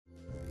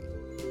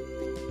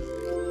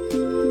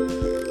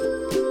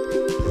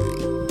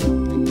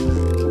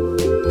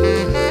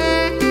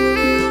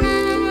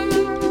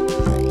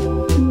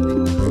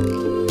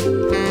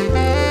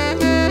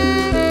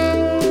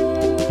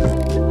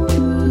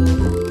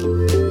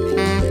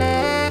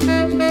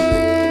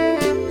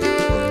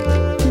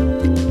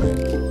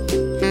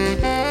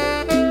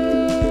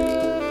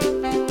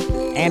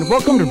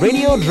Welcome to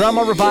Radio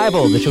Drama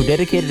Revival, the show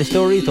dedicated to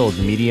stories told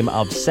in the medium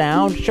of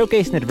sound,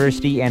 showcasing the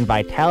diversity and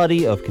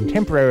vitality of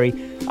contemporary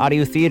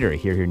audio theater.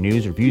 Hear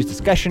news, reviews,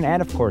 discussion,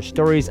 and of course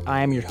stories.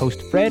 I am your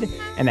host, Fred,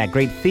 and that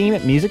great theme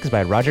music is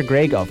by Roger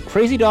Gregg of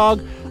Crazy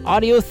Dog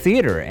Audio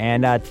Theater.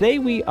 And today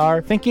we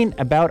are thinking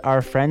about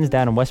our friends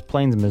down in West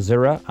Plains,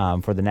 Missouri,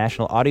 for the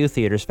National Audio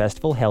Theaters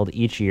Festival held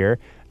each year,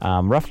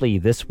 roughly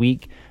this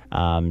week.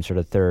 Sort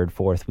of third,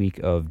 fourth week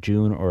of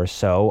June or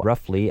so,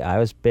 roughly. I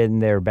was been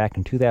there back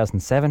in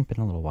 2007,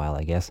 been a little while,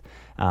 I guess.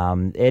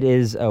 It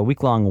is a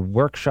week-long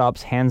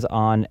workshops,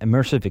 hands-on,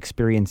 immersive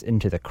experience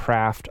into the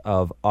craft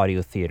of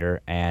audio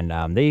theater, and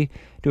they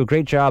do a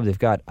great job. They've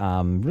got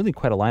really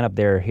quite a lineup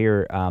there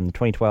here.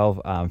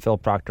 2012, Phil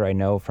Proctor, I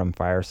know, from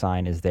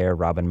Firesign is there,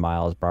 Robin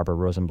Miles, Barbara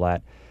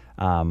Rosenblatt,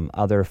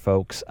 other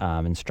folks,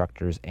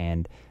 instructors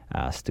and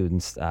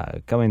students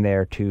going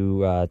there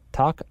to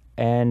talk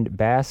and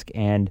bask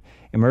and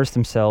immerse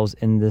themselves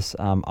in this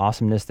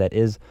awesomeness that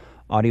is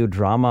audio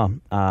drama.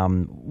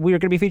 We are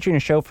going to be featuring a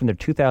show from their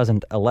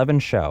 2011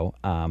 show.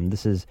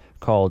 This is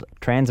called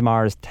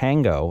Transmars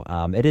Tango.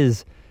 It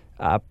is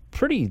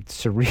pretty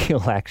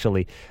surreal,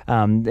 actually,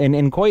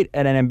 and quite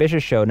an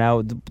ambitious show.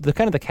 Now, the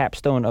kind of the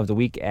capstone of the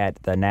week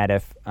at the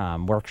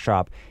NADF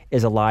workshop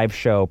is a live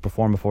show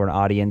performed before an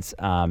audience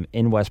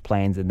in West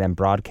Plains and then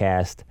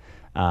broadcast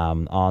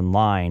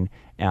online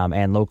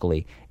and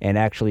locally. And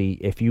actually,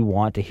 if you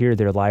want to hear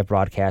their live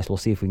broadcast, we'll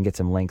see if we can get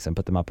some links and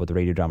put them up with the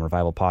Radio Drama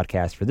Revival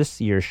podcast for this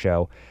year's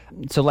show.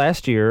 So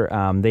last year,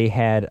 they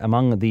had,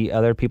 among the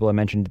other people I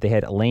mentioned, they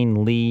had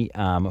Elaine Lee,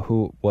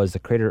 who was the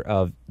creator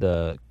of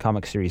the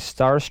comic series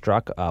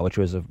Starstruck, which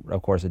was,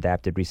 of course,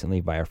 adapted recently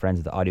by our friends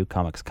at the Audio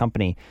Comics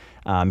Company.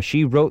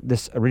 She wrote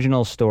this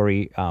original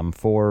story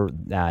for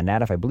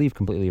NADF, I believe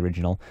completely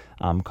original,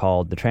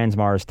 called The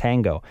Transmars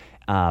Tango.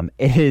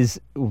 It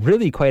is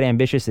really quite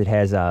ambitious. It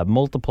has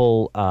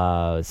multiple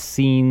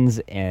scenes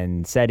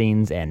and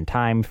settings and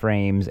time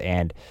frames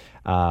and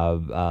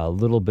a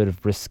little bit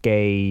of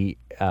risque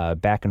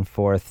back and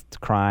forth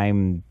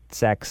crime,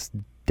 sex,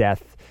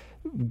 death,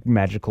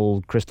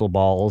 magical crystal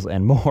balls,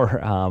 and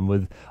more,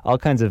 with all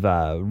kinds of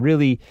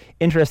really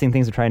interesting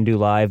things to try and do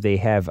live. They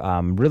have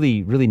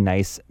really, really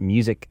nice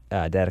music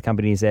that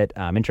accompanies it,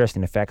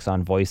 interesting effects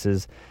on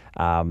voices,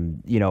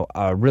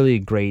 a really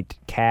great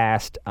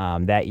cast.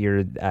 That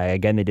year,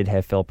 again, they did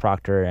have Phil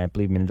Proctor, and I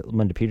believe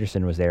Linda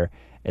Peterson was there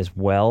as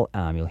well.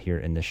 You'll hear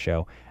in this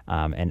show,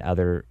 and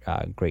other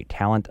great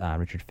talent.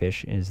 Richard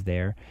Fish is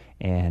there,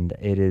 and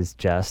it is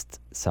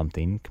just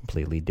something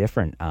completely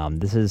different.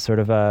 This is sort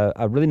of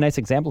a really nice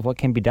example of what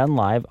can be done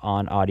live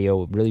on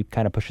audio. It really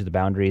kind of pushes the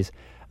boundaries.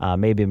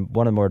 Maybe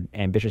one of the more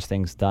ambitious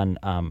things done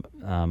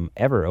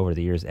ever over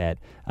the years at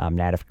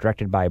NADF,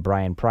 directed by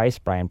Brian Price.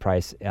 Brian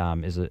Price,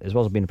 is as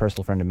well as being a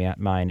personal friend of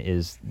mine,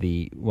 is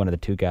one of the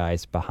two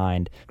guys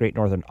behind Great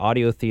Northern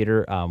Audio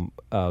Theater.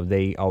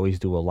 They always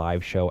do a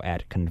live show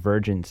at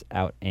Convergence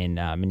out in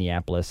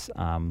Minneapolis,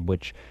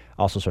 which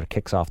also sort of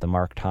kicks off the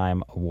Mark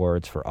Time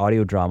Awards for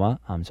audio drama.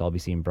 So I'll be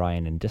seeing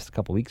Brian in just a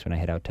couple weeks when I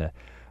head out to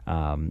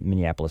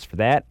Minneapolis for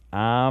that.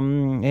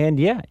 And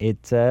yeah,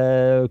 it's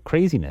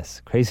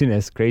craziness for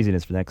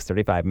the next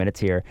 35 minutes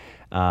here.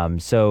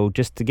 So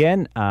just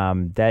again,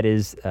 that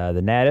is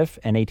the NADF,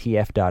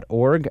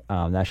 natf.org,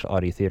 National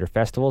Audio Theater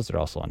Festivals. They're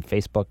also on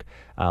Facebook.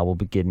 We'll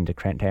be getting to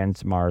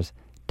Transmars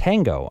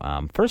Tango.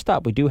 First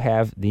up, we do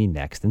have the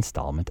next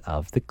installment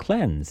of The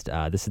Cleansed.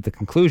 This is the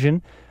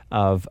conclusion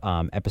of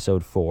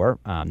episode 4.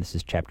 This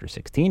is chapter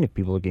 16. If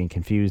people are getting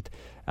confused,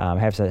 I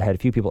have had a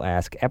few people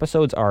ask.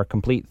 Episodes are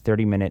complete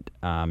 30-minute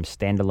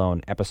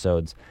standalone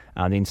episodes.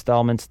 The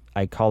installments,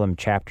 I call them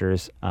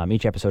chapters.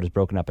 Each episode is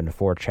broken up into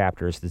 4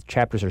 chapters. The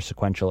chapters are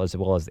sequential as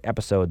well as the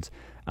episodes.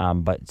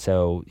 But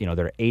so,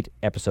 there are 8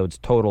 episodes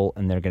total,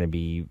 and they're going to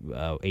be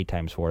 8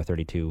 times 4,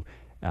 32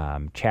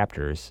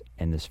 chapters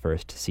in this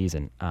first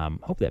season.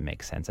 Hope that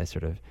makes sense. I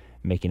sort of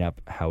making up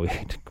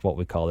what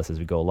we call this as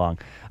we go along.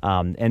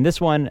 And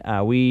this one,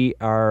 we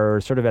are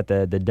sort of at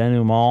the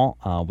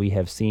denouement. We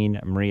have seen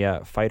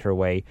Maria fight her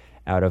way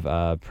out of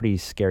a pretty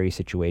scary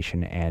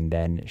situation, and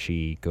then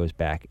she goes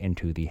back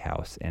into the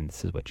house, and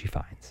this is what she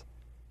finds.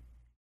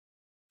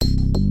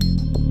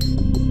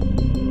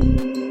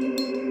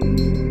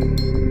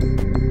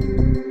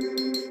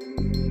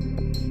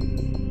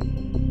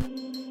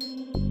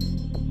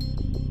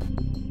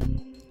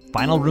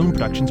 Final Room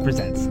Productions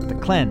presents The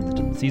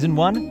Cleansed, Season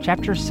 1,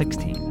 Chapter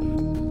 16.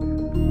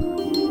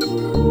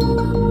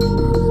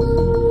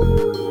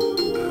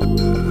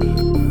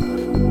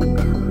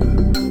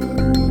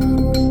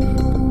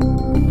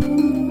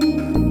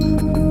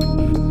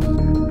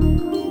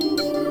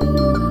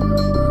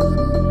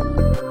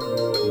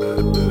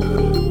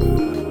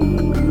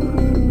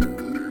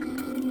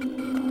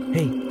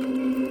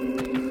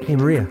 Hey,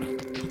 Maria.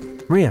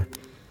 Maria.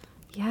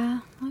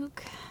 Yeah,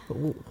 Luke?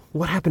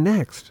 What happened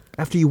next,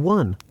 after you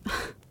won?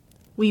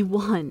 We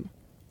won.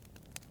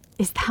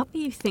 Is that what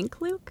you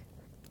think, Luke?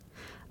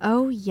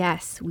 Oh,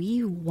 yes,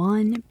 we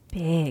won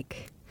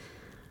big.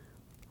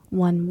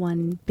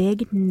 One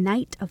big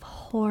night of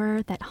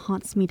horror that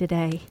haunts me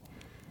today.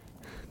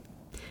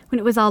 When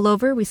it was all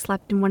over, we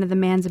slept in one of the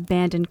man's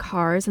abandoned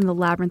cars in the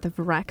labyrinth of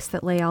wrecks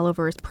that lay all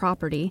over his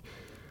property.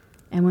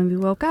 And when we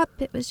woke up,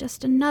 it was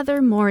just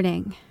another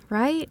morning,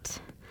 right?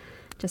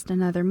 Just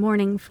another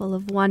morning full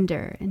of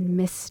wonder and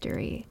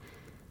mystery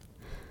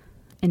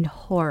and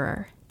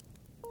horror.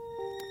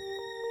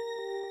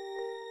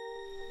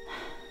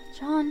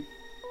 John?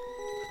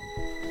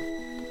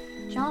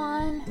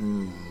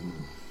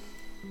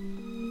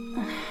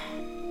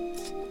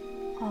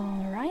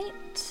 All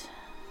right.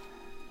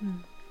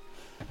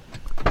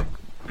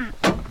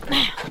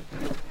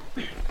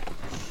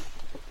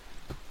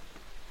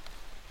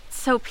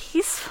 So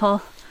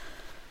peaceful.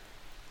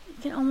 You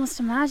can almost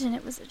imagine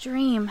it was a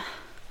dream.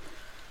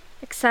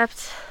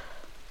 Except,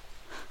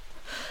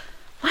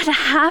 what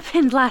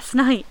happened last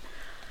night?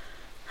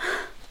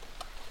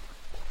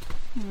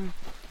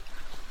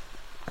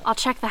 I'll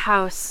check the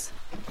house.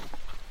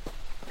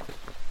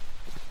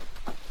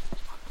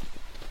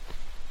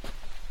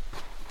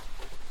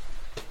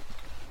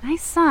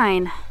 Nice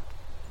sign.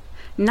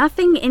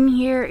 Nothing in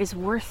here is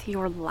worth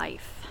your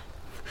life.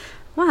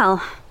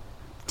 Well,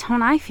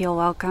 don't I feel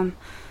welcome?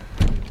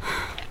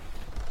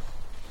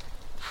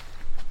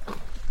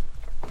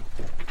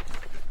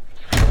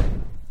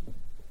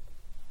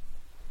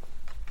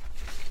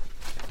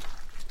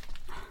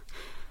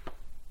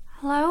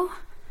 Hello?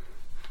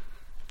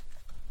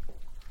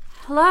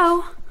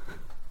 Hello?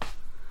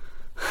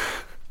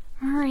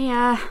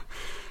 Maria,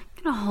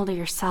 get a hold of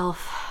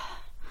yourself.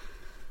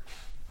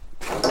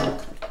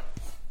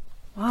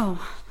 Whoa,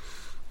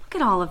 look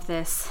at all of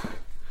this.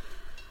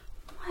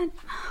 What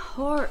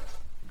hormel?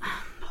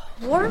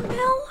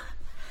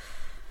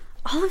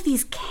 All of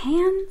these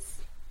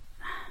cans?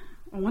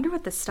 I wonder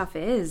what this stuff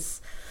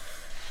is.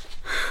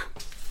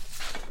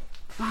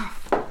 Oh,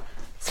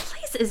 this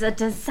place is a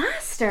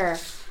disaster.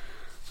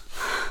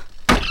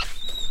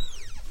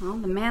 Well,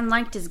 the man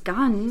liked his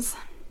guns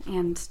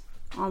and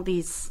all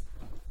these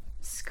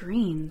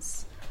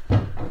screens.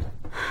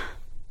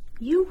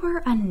 You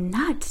were a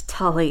nut,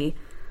 Tully.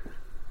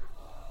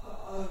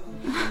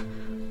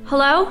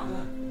 Hello?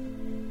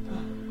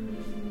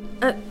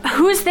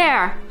 Who's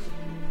there?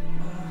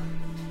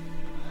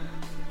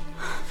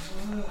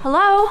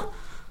 Hello?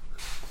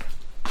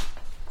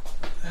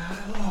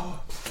 Hello.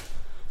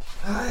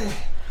 Hi.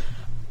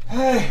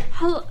 Hey.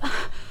 Hello?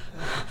 Oh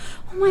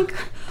my god.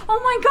 Oh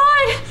my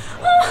god!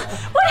 Oh,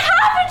 what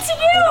happened to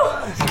you?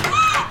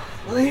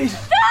 Please.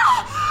 No!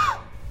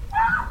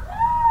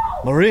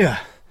 Maria!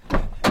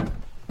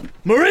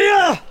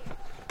 Maria!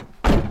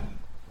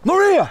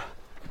 Maria!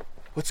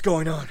 What's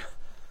going on?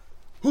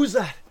 Who's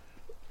that?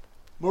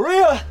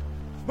 Maria!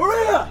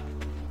 Maria!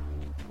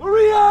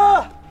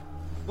 Maria!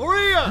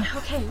 Maria!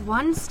 Okay,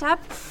 one step,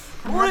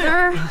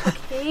 another.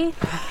 Okay,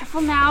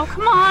 careful now.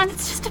 Come on,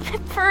 it's just a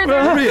bit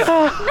further.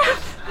 Maria!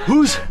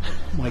 Who's...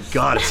 Oh my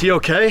god, is he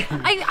okay?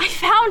 I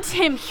found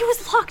him. He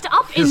was locked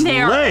up His in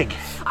there. leg!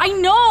 I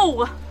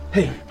know.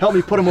 Hey, help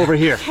me put him over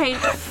here. Okay.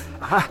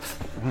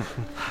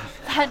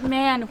 That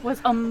man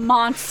was a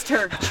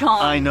monster,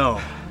 John. I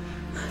know.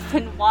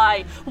 Then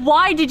why?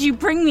 Why did you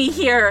bring me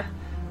here?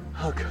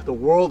 Look, the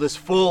world is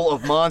full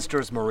of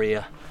monsters,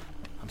 Maria.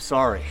 I'm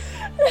sorry.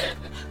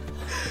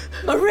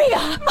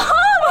 Maria!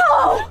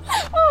 Mom!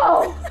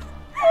 Oh,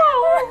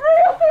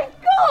 Maria, thank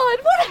God!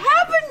 What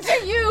happened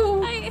to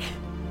you?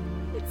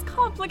 It's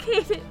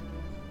complicated.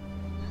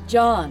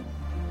 John,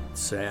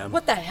 Sam.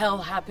 what the hell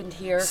happened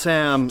here?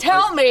 Sam.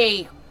 Tell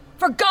me!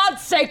 For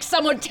God's sake,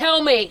 someone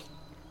tell me!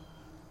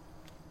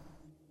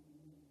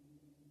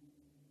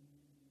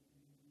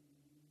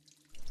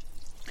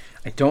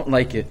 I don't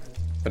like it,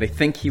 but I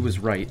think he was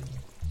right.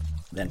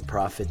 Then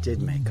Prophet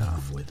did make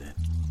off with it.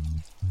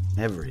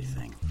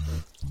 Everything.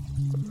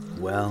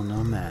 Well,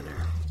 no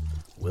matter.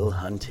 We'll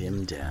hunt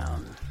him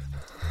down.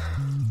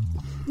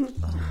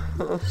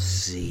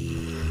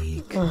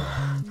 Zeke.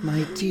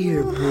 My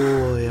dear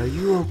boy, are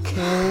you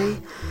okay?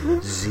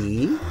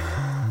 Zeke?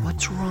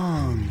 What's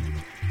wrong?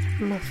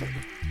 Nothing.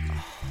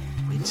 Oh,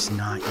 it's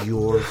not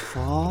your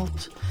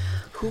fault.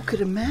 Who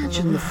could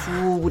imagine the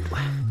fool would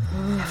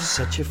have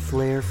such a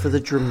flair for the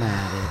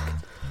dramatic?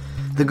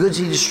 The goods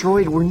he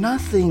destroyed were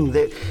nothing.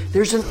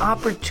 There's an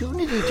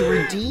opportunity to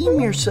redeem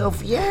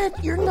yourself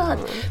yet. You're not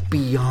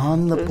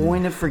beyond the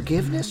point of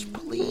forgiveness.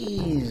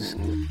 Please.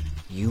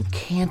 You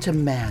can't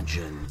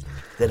imagine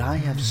that I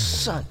have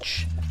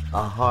such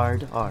a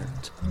hard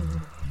heart.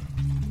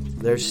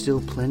 There's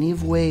still plenty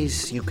of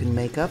ways you can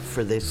make up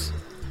for this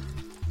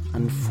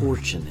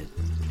unfortunate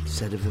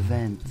set of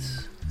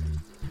events.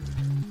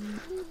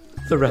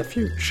 The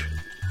refuge.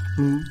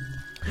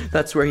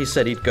 That's where he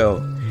said he'd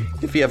go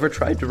if he ever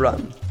tried to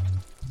run.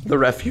 The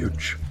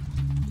refuge.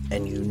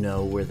 And you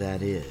know where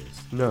that is?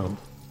 No.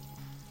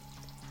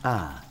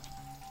 Ah,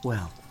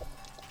 well,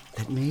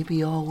 that may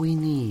be all we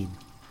need.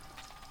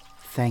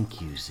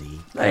 Thank you, Z.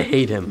 I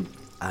hate him.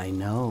 I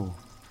know,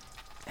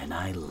 and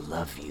I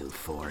love you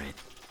for it.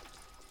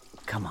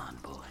 Come on,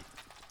 boy.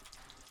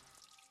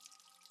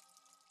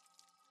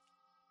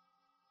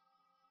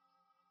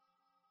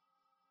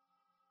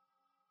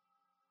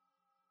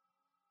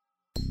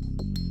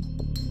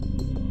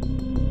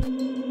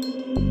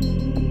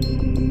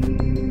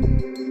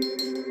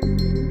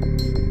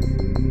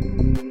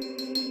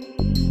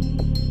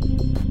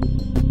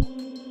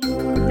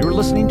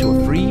 listening to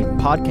a free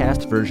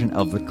podcast version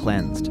of The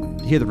Cleansed.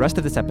 To hear the rest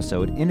of this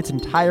episode in its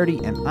entirety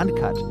and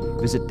uncut,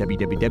 visit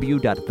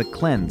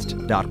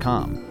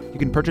www.thecleansed.com. You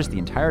can purchase the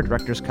entire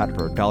director's cut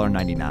for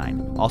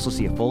 $1.99. Also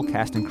see a full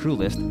cast and crew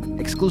list,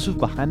 exclusive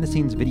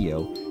behind-the-scenes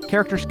video,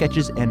 character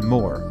sketches, and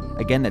more.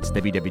 Again, that's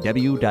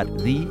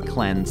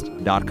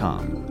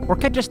www.thecleansed.com. Or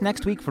catch us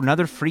next week for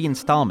another free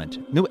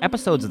installment. New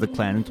episodes of The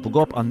Cleansed will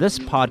go up on this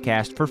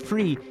podcast for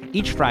free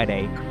each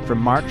Friday from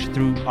March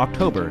through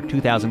October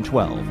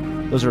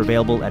 2012. Those are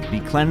available at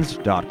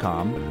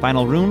thecleansed.com,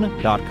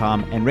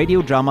 finalrune.com, and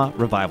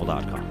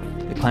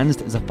radiodramarevival.com. The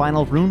Cleansed is a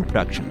Final Rune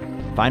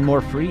production. Find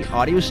more free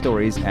audio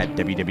stories at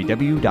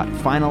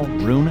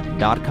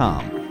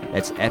www.finalrune.com.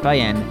 That's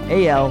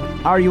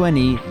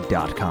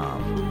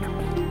FINALRUNE.com.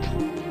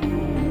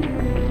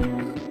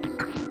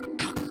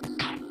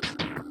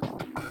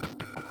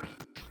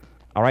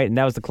 All right, and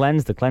that was The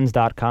Cleansed,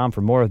 thecleansed.com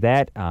for more of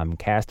that.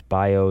 Cast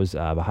bios,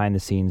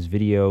 behind-the-scenes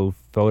video,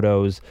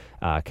 photos,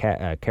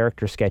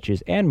 character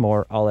sketches, and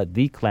more, all at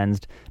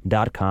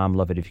thecleansed.com.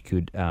 Love it if you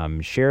could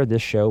share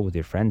this show with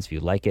your friends if you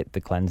like it.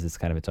 The Cleansed is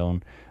kind of its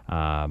own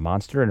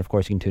monster, and of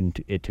course you can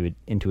tune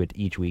into it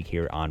each week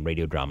here on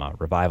Radio Drama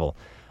Revival.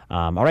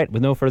 All right,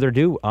 with no further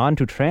ado, on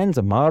to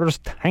Trans Mars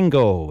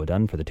Tango,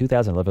 done for the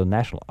 2011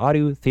 National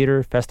Audio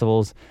Theater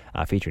Festivals,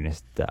 featuring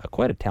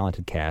quite a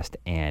talented cast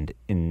and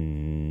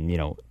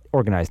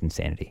organized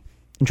insanity.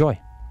 Enjoy.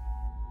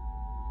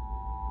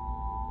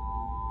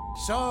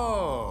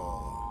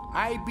 So,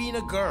 I've been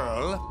a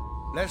girl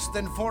less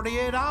than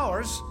 48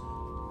 hours,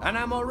 and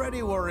I'm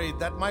already worried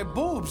that my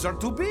boobs are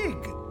too big.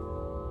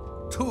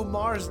 2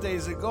 Mars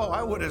days ago,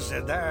 I would have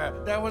said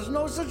there was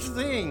no such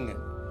thing.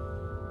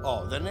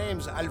 Oh, the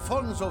name's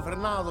Alfonso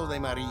Fernando de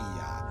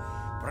Maria,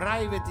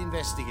 private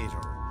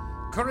investigator.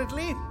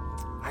 Currently,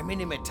 I'm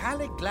in a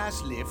metallic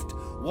glass lift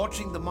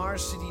watching the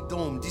Mars City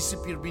Dome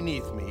disappear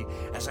beneath me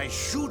as I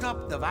shoot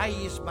up the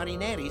Valles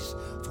Marineris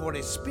toward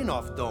a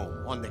spin-off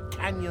dome on the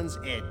canyon's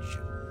edge.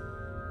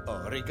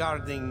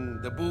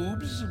 Regarding the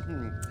boobs,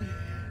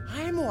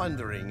 I'm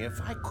wondering if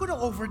I could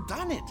have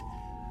overdone it.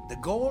 The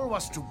goal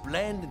was to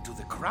blend into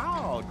the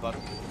crowd, but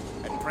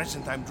at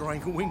present I'm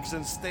drawing winks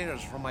and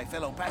stares from my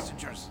fellow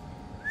passengers.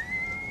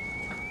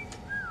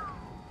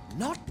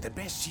 Not the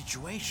best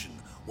situation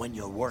when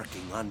you're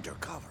working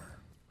undercover.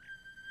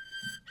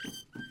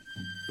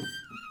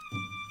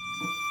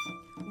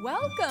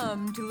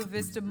 Welcome to La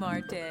Vista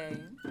Marte.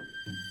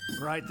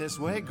 Right this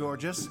way,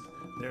 gorgeous.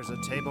 There's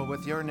a table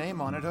with your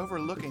name on it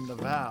overlooking the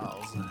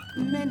valves.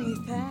 Many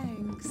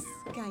thanks,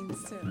 kind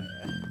sir.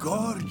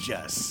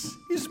 Gorgeous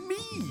is me.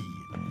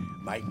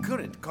 My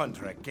current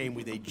contract came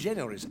with a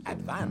generous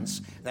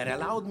advance that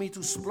allowed me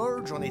to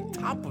splurge on a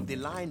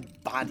top-of-the-line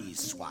body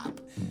swap.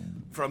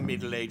 From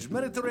middle-aged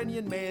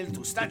Mediterranean male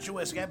to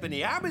statuesque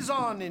ebony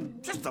Amazon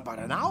in just about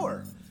an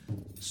hour.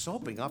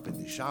 Soaping up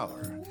in the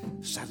shower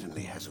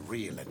suddenly has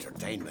real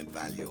entertainment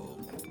value.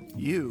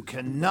 You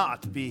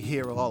cannot be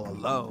here all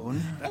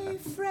alone. A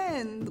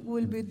friend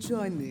will be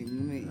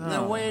joining me.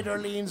 The waiter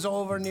leans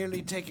over,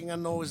 nearly taking a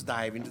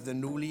nosedive into the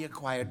newly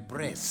acquired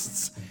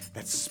breasts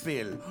that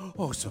spill,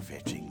 oh so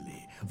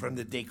fetchingly, from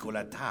the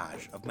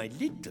décolletage of my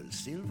little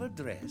silver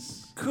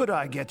dress. Could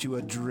I get you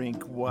a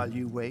drink while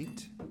you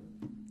wait?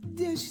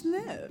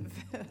 Deshnev.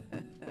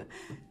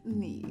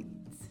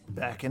 Needs.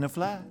 Back in a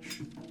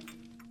flash.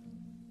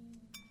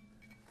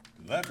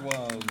 That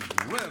was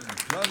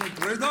Webtronic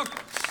Redux,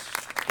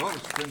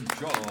 Torsten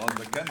Shaw on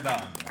the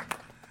Kendang.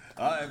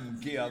 I'm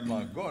Kian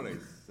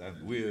Margolis,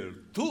 and we're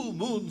Two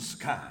Moon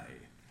Sky.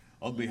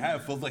 On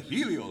behalf of the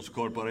Helios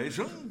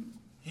Corporation,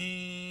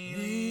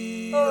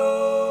 Helios!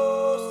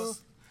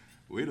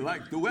 We'd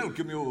like to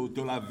welcome you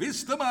to La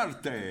Vista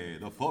Marte,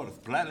 the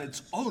fourth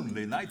planet's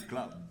only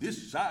nightclub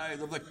this side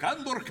of the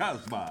Condor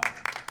Chasma.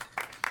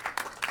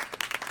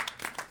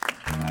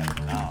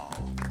 And now,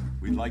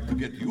 we'd like to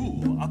get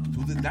you up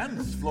to the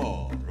dance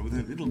floor with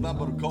a little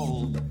number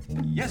called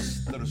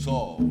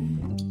Yestersong.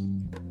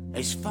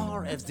 As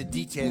far as the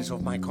details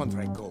of my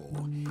contract go,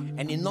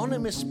 an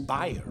anonymous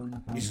buyer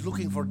is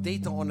looking for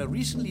data on a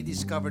recently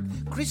discovered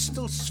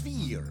crystal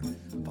sphere,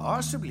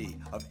 possibly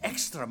of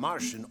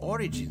extra-Martian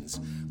origins,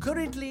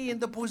 currently in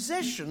the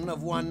possession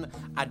of one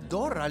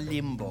Adora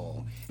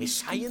Limbo, a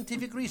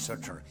scientific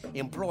researcher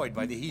employed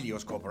by the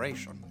Helios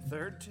Corporation.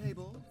 Third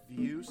table,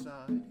 view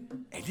side.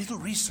 A little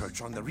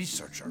research on the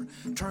researcher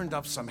turned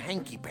up some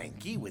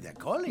hanky-panky with a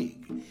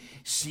colleague.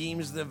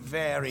 Seems the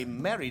very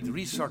married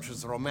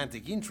researcher's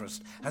romantic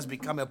interest has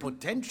become a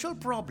potential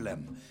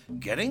problem.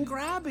 Getting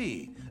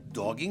grabby,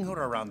 dogging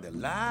her around the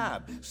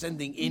lab,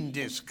 sending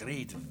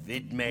indiscreet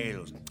vid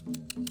mails.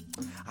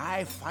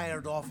 I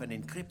fired off an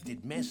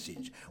encrypted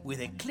message with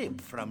a clip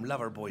from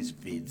Loverboy's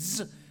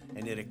vids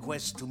and a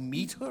request to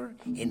meet her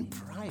in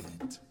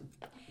private.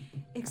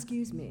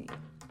 Excuse me,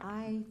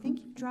 I think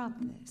you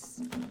dropped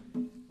this.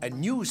 A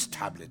news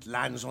tablet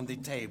lands on the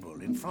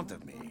table in front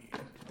of me.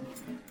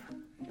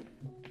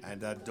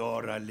 And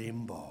Adora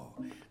Limbo,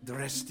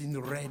 dressed in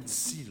red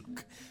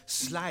silk,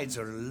 slides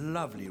her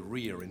lovely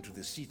rear into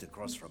the seat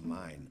across from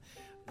mine.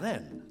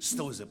 then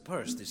stows a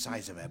purse the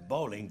size of a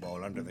bowling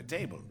ball under the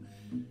table.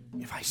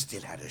 If I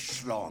still had a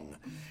schlong,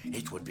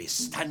 it would be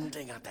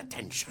standing at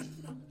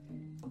attention.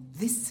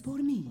 This for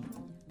me.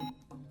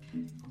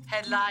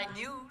 Headline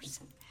news.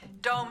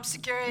 Dome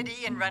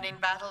security in running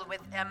battle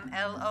with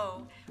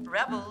MLO.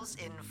 Rebels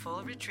in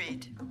full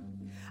retreat.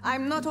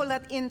 I'm not all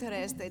that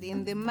interested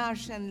in the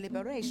Martian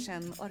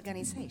Liberation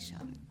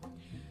Organization.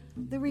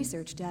 The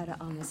research data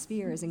on the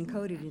sphere is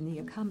encoded in the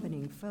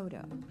accompanying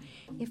photo.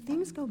 If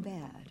things go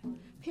bad,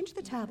 pinch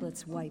the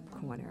tablet's wipe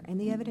corner and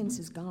the evidence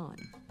is gone.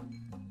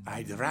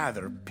 I'd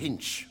rather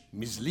pinch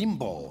Miss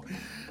Limbo,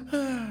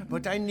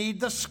 but I need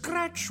the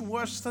scratch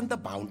worse than the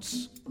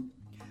bounce.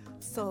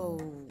 So,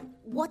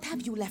 what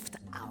have you left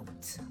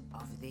out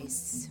of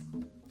this?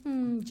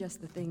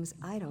 Just the things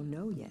I don't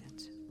know yet.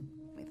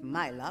 With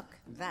my luck,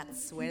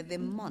 that's where the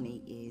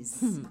money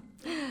is.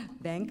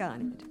 Bank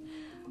on it.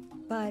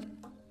 But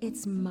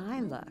it's my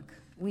luck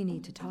we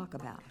need to talk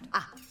about.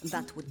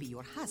 That would be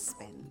your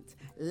husband,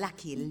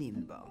 Lucky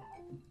Limbo.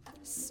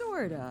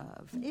 Sort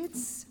of.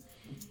 It's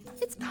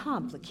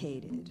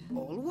complicated.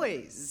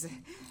 Always.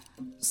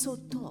 So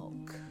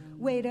talk.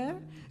 Waiter,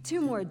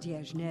 2 more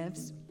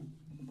Dezhnevs.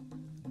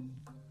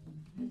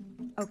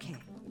 Okay.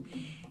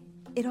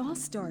 It all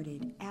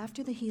started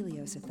after the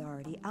Helios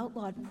Authority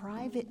outlawed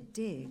private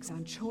digs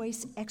on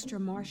choice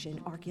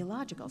extra-Martian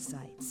archaeological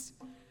sites.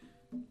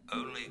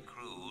 Only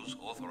crews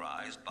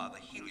authorized by the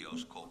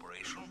Helios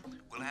Corporation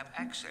will have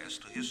access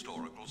to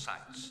historical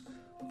sites.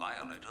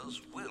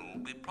 Violators will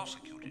be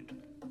prosecuted.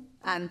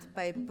 And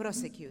by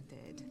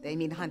prosecuted, they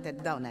mean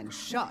hunted down and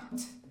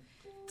shot.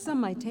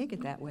 Some might take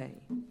it that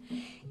way.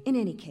 In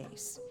any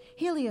case,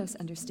 Helios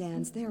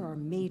understands there are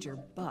major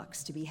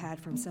bucks to be had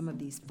from some of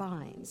these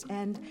finds,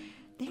 and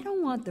they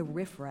don't want the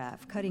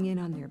riffraff cutting in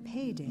on their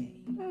payday.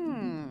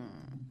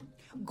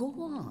 Go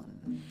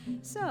on.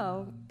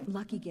 So,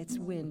 Lucky gets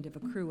wind of a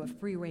crew of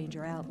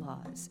free-ranger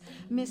outlaws,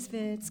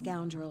 misfits,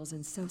 scoundrels,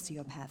 and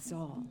sociopaths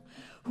all,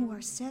 who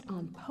are set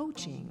on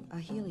poaching a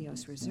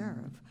Helios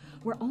reserve,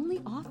 where only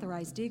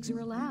authorized digs are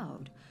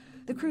allowed.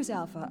 The crew's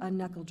alpha, a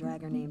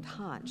knuckle-dragger named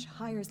Hanch,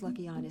 hires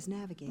Lucky on as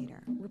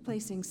navigator,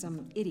 replacing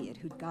some idiot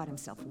who'd got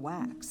himself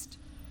waxed.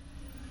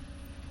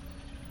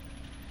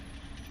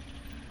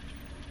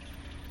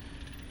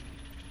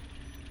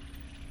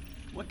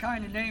 What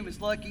kind of name is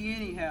Lucky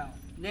anyhow?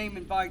 Name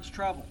invites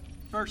trouble.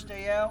 First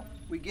day out,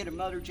 we get a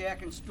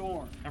mother-jacking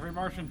storm. Every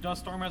Martian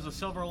dust storm has a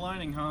silver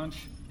lining,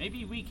 Hunch.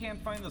 Maybe we can't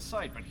find the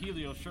site, but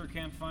Helios sure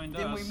can't find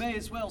us. Then we may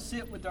as well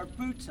sit with our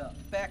boots up,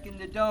 back in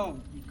the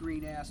dome, you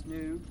green-ass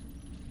noob.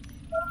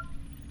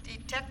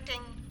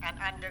 Detecting an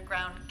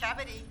underground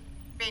cavity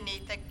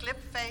beneath a cliff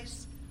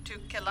face 2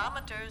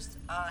 kilometers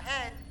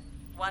ahead.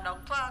 1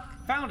 o'clock.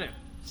 Found it!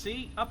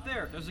 See? Up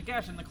there. There's a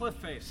gash in the cliff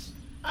face.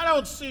 I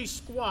don't see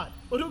squat,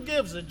 but who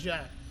gives a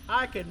jack?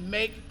 I can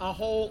make a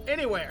hole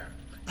anywhere.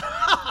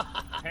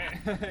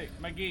 Hey,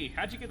 McGee,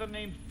 how'd you get the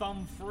name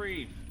Thumb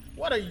Free?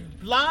 What are you,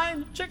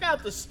 blind? Check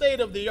out the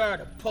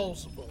state-of-the-art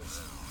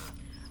opposables.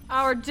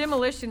 Our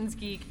demolitions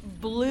geek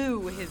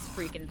blew his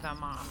freaking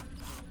thumb off.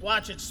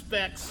 Watch it,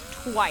 Specs.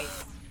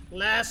 Twice.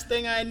 Last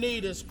thing I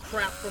need is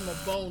crap from a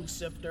bone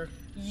sifter.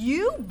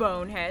 You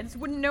boneheads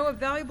wouldn't know a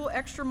valuable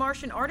extra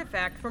Martian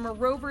artifact from a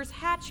rover's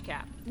hatch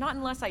cap. Not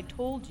unless I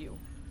told you.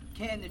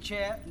 Can the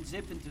chat and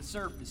zip into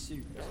surface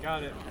suits.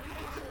 Got it.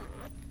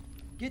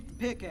 Get the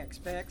pickaxe,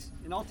 Specs,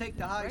 and I'll take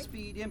the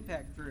high-speed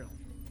impact drill.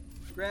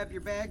 Grab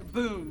your bag of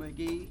boom,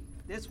 McGee.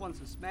 This one's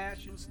a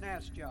smash and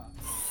snatch job.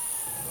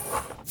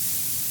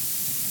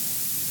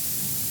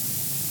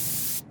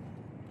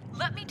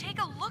 Let me take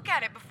a look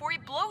at it before he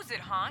blows it,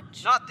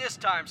 Hanch. Not this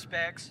time,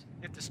 Specs.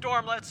 If the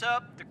storm lets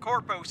up, the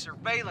Corpo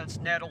surveillance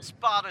net'll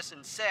spot us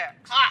in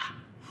sex.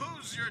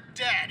 Who's your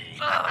daddy?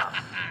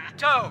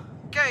 Toe,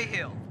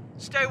 Cahill,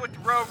 stay with the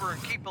rover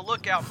and keep a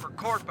lookout for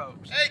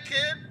Corpos. Hey,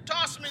 kid,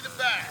 toss me the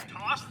bag.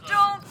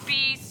 Don't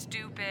be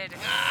stupid.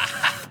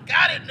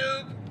 Got it,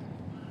 noob.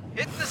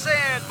 Hit the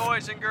sand,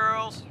 boys and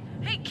girls.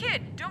 Hey,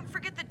 kid, don't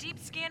forget the deep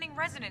scanning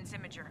resonance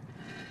imager.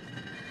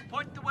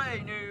 Point the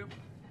way, noob.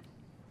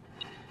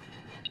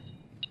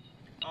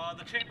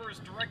 The chamber is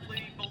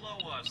directly below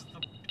us.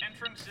 The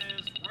entrance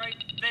is right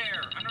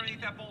there, underneath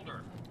that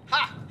boulder.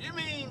 Ha! You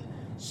mean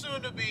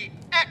soon-to-be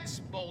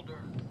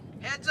ex-boulder.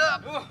 Heads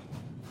up!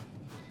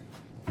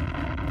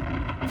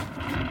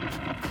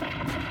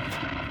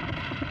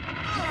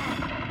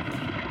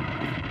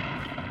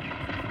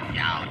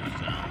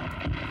 Yowza.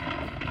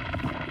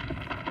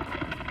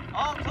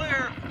 All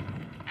clear.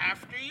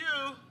 After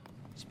you.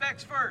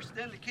 Specs first,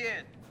 then the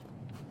kid.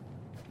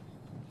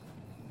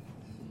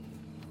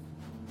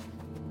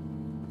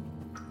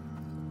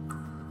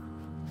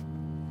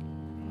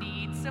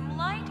 Need some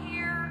light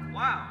here.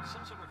 Wow,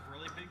 some sort of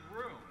really big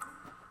room.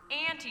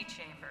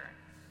 Antechamber.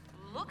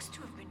 Looks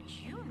to have been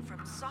hewn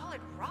from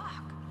solid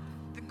rock.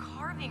 The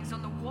carvings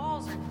on the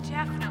walls are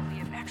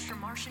definitely of extra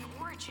Martian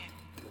origin.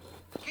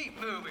 Keep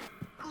moving.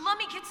 Let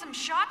me get some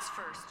shots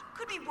first.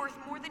 Could be worth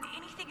more than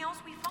anything else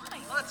we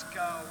find. Let's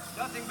go.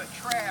 Nothing but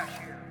trash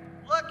here.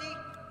 Lucky,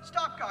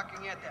 Stop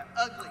gawking at that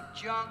ugly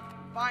junk.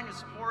 Find us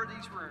some more of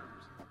these rooms.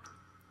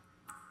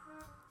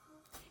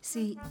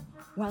 See,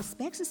 while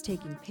Specs is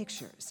taking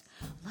pictures,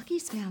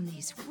 Lucky's found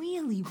these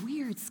really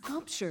weird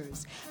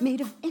sculptures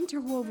made of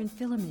interwoven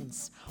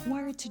filaments,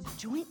 wired to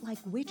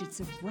joint-like widgets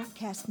of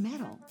rough-cast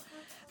metal.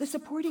 The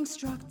supporting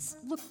struts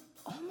look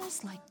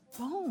almost like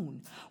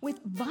bone, with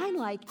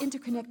vine-like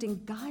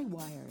interconnecting guy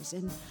wires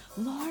and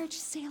large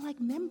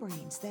sail-like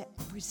membranes that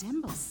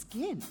resemble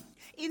skin.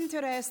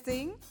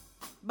 Interesting,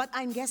 but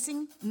I'm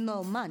guessing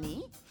no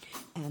money.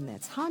 And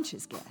that's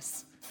Hanch's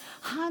guess.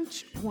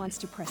 Hanch wants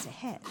to press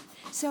ahead,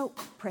 so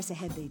press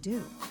ahead they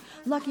do.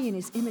 Lucky and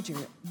his imager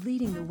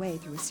leading the way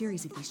through a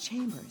series of these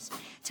chambers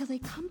till they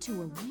come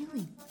to a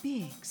really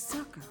big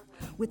sucker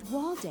with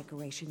wall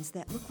decorations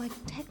that look like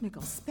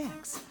technical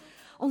specs.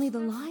 Only the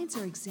lines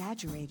are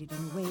exaggerated in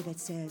a way that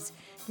says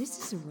this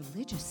is a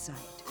religious site.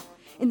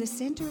 In the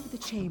center of the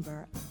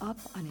chamber, up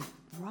on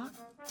a rock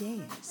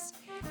dais,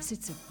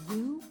 sits a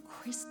blue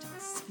crystal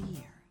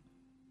sphere.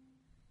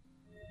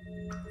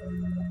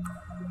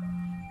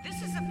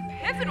 This is a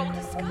pivotal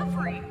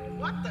discovery.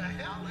 What the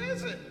hell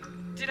is it?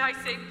 Did I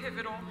say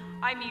pivotal?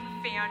 I mean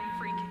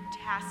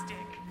fan-freaking-tastic.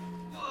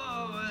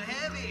 Whoa,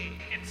 heavy.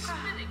 It's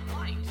spinning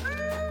light.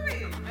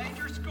 Hey,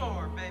 major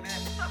score, baby.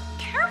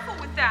 Careful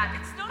with that.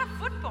 It's not a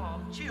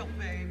football. Chill,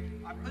 babe.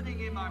 I'm putting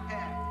in my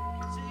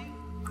pack.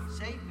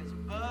 See? Safe as a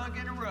bug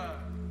in a rug.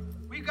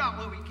 We got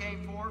what we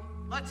came for.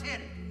 Let's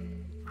hit it.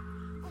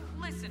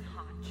 Listen,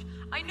 Hanch.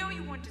 I know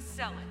you want to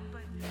sell it,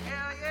 but...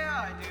 Hell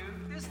yeah, I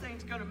do. This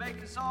thing's gonna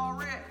make us all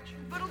rich.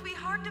 But it'll be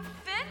hard to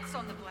fence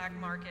on the black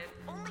market.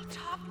 Only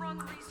top-rung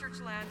research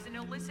labs and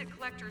illicit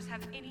collectors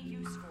have any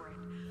use for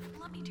it.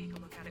 Let me take a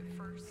look at it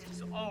first.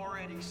 It's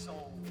already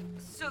sold.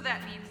 So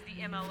that means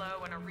the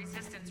MLO and a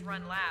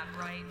resistance-run lab,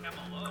 right?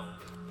 MLO?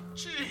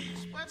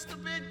 Jeez, what's the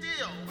big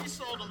deal? We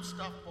sold them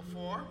stuff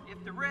before.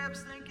 If the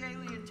Rebs think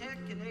alien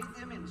tech can aid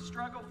them in the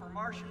struggle for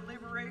Martian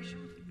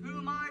liberation, who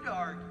am I to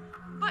argue?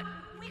 But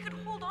we could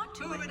hold on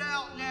to it. Move it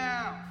out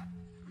now.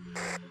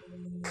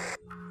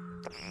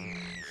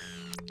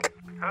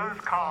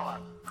 Who's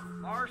calling?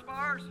 Mars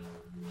bars?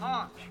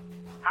 Hanch.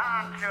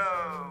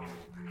 Hancho.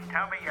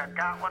 Tell me you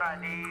got what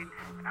I need,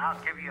 and I'll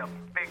give you a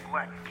big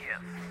wet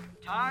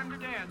kiss. Time to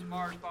dance,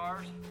 Mars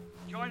bars.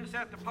 Join us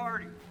at the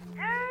party.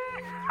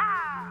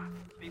 Yee-haw!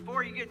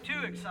 Before you get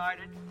too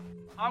excited,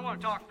 I want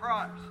to talk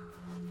price.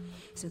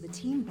 So the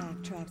team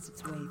backtracks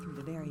its way through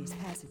the various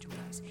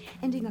passageways,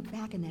 ending up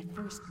back in that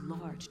first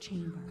large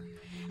chamber.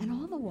 And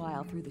all the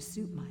while through the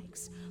suit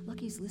mics,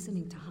 Lucky's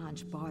listening to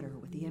Hanch barter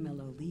with the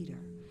MLO leader.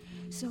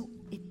 So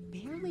it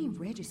barely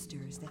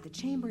registers that the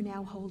chamber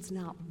now holds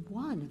not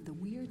one of the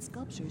weird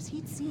sculptures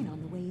he'd seen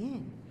on the way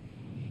in.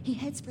 He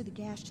heads for the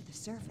gash to the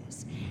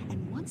surface,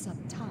 and once up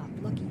top,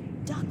 Lucky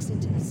ducks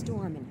into the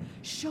storm and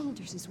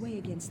shoulders his way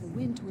against the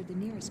wind toward the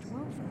nearest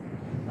rover.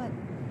 But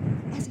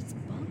as its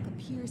bulk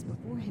appears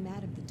before him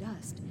out of the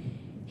dust,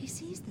 he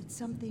sees that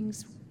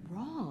something's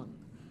wrong.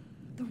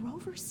 The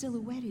rover's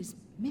silhouette is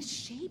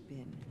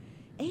misshapen,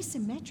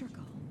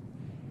 asymmetrical,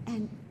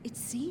 and it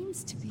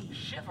seems to be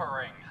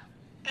shivering.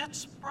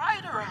 It's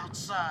brighter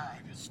outside.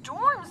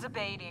 Storm's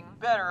abating.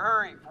 Better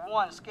hurry if we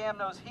want to scam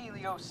those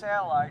Helio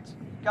satellites.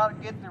 Gotta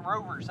get the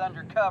rovers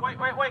under cover.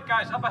 Wait,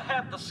 guys, up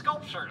ahead, the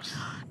sculptures.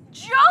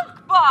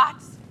 Junk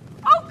bots!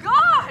 Oh,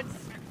 gods!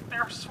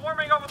 They're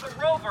swarming over the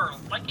rover,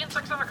 like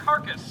insects on a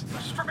carcass.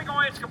 They're stripping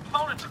away its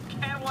components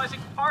and cannibalizing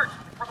parts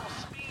with incredible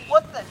speed.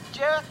 What the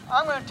jet?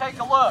 I'm gonna take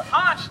a look.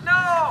 Hanch,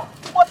 no!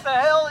 What the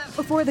hell is...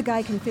 Before the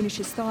guy can finish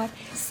his thought,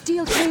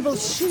 steel cable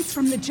shoots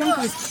from the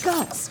junker's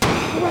guts,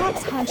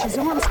 wraps Hanch's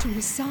arms to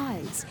his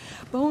sides.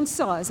 Bone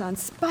saws on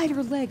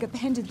spider leg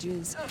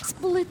appendages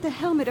split the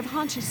helmet of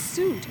Hanch's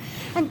suit,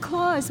 and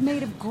claws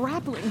made of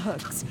grappling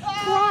hooks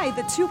pry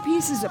the two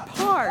pieces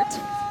apart.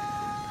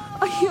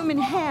 A human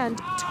hand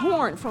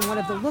torn from one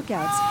of the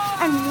lookouts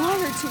and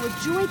wired to a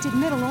jointed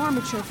metal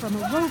armature from a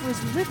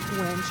rover's lift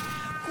winch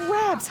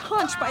grabs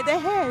Hanch by the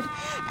head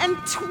and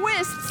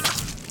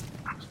twists.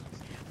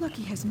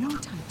 Lucky has no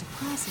time to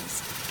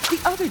process.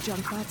 The other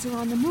junk bots are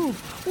on the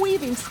move,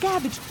 weaving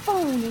scavenged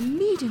bone and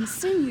meat and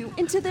sinew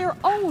into their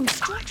own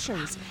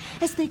structures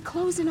as they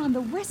close in on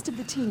the rest of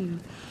the team.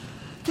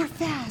 They're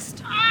fast.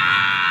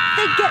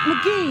 They get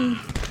McGee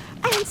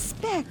and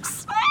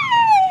Specs.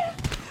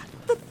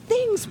 The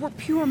things were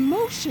pure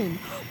motion,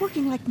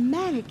 working like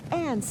manic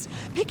ants,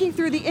 picking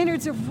through the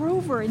innards of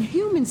rover and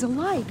humans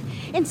alike,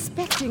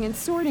 inspecting and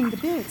sorting the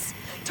bits,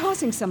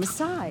 tossing some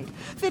aside,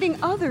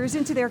 fitting others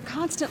into their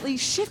constantly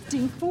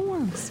shifting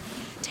forms,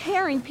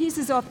 tearing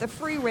pieces off the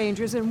free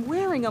rangers and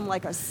wearing them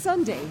like a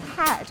Sunday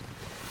hat.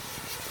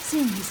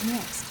 Seeing he's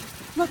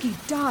next, Lucky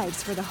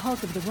dives for the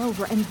hulk of the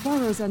rover and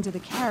burrows under the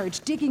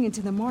carriage, digging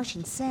into the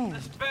Martian sand.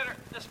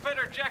 This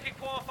better Jackie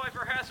qualify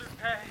for hazard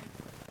pay.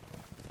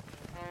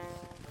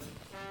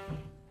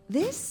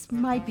 This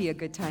might be a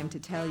good time to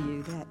tell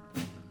you that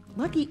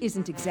Lucky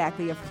isn't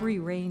exactly a free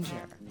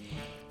ranger.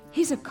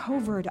 He's a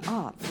covert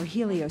op for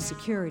Helio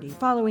Security,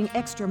 following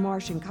extra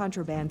Martian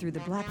contraband through the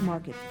black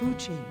market food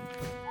chain.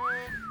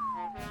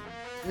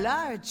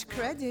 Large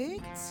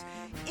credits,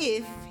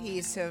 if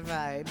he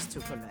survives to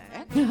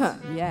collect.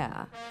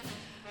 Yeah.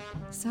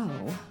 So,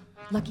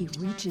 Lucky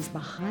reaches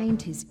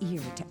behind his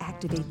ear to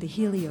activate the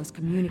Helios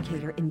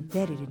communicator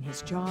embedded in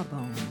his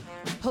jawbone.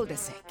 Hold a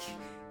sec.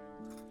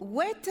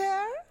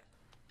 Waiter?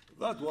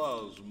 That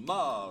was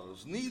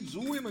Mars Needs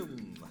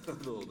Women.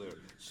 Though there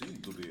seem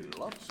to be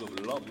lots of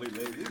lovely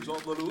ladies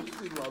on the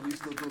loose in La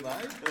Vista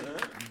tonight.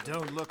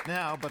 Don't look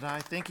now, but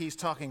I think he's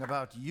talking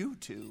about you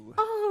two.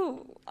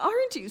 Oh,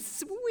 aren't you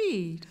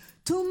sweet?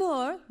 2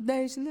 more,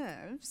 there's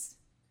nerves.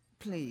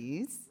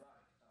 Please.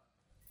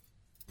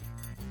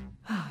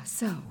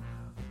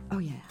 Oh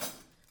yeah.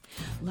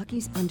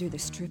 Lucky's under the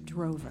stripped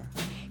rover.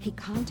 He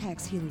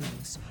contacts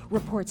Helios,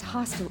 reports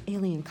hostile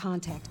alien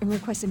contact, and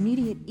requests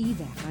immediate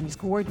evac on his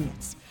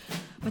coordinates.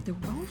 But the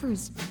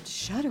rover's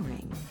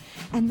shuddering,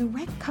 and the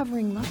wreck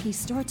covering Lucky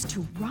starts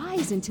to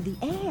rise into the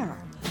air.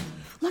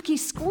 Lucky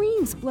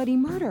screams bloody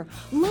murder,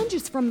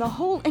 lunges from the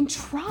hole, and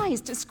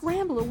tries to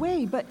scramble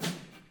away, but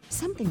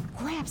something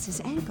grabs his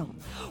ankle,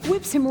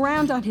 whips him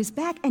around on his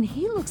back, and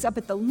he looks up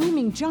at the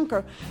looming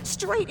junker,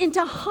 straight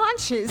into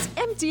Hanch's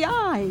empty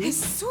eyes.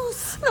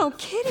 Jesus! No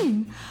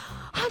kidding.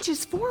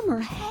 Hanch's former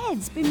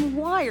head's been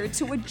wired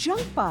to a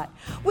junk bot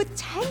with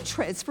tank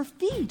treads for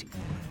feet.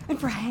 And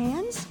for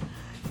hands,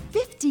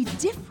 50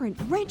 different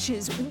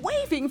wrenches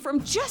waving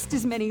from just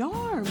as many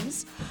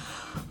arms.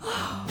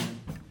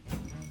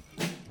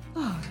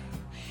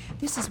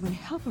 This is when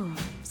help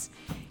arrives,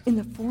 in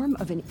the form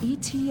of an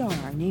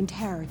ETR named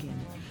Harrigan,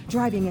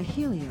 driving a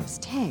Helios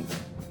tank.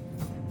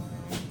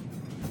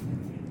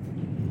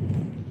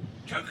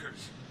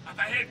 Junkers, up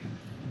ahead.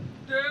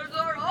 There's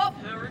our op,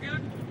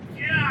 Harrigan.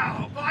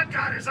 Yeah, Bot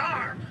got his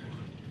arm.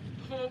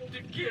 Hope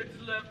the kid's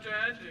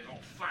left-handed. Oh,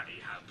 funny,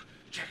 Hump.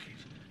 Check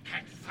it.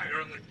 Can't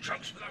fire on the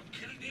junks without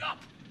killing the op.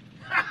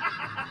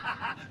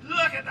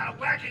 Look at that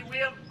wacky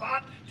wheel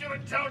Bot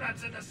doing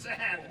donuts in the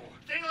sand.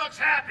 Thing looks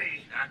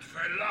happy. Not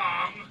for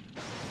long.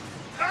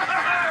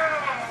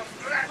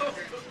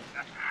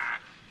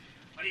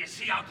 What do you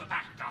see out the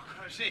back, Doc?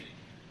 I see.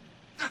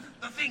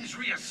 The thing's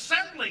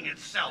reassembling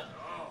itself.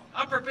 Oh.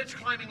 Upper bits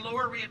climbing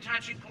lower,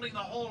 reattaching, pulling the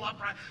whole up.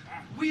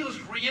 Wheels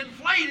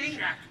reinflating.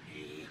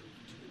 Jackie.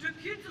 The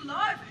kid's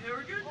alive,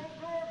 Harrigan.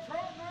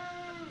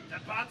 The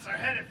bots are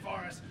headed for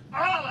us.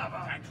 All of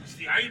them. That was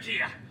the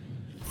idea.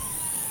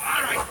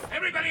 All right,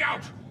 everybody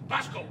out.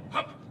 Bosco,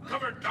 Hump,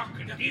 cover Doc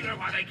and Neither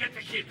while they get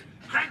the kid.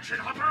 Cranch and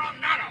Hopper on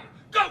Nano.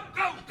 Go,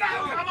 go, go!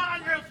 Come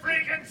on, you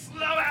freaking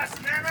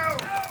slow-ass Nano!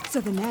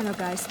 So the Nano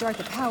guys start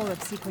the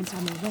power-up sequence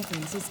on their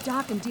weapons as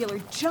Doc and Dealer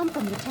jump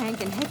from the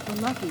tank and head for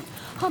Lucky,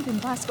 Hump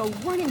and Bosco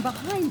running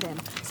behind them,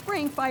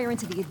 spraying fire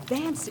into the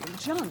advancing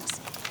junks.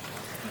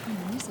 But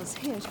when the missiles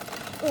hit,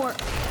 or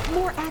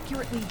more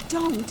accurately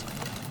don't,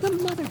 the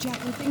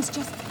mother-jacking things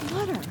just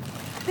flutter,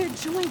 their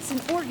joints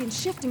and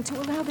organs shifting to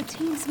allow the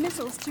team's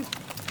missiles to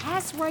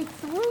pass right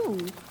through.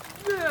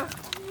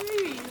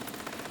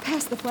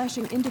 Past the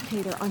flashing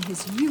indicator on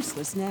his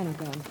useless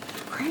nanogun,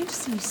 Cranch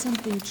sees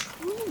something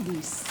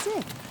truly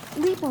sick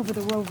leap over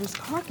the rover's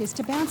carcass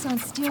to bounce on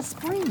steel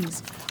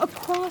springs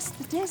across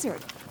the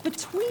desert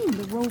between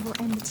the rover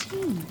and the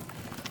team.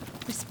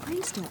 The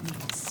springs don't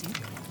make it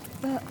sick.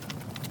 The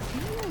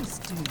wheels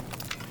do.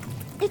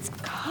 It's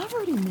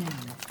covered in them.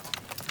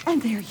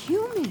 And they're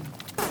human.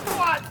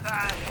 What the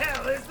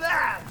hell is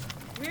that?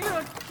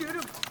 We'll get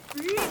a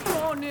beat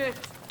on it.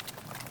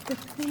 The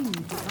thing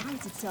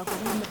divides itself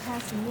around the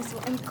passing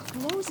missile and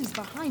closes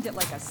behind it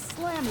like a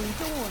slamming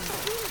door.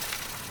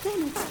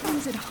 Then it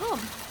springs at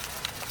Hump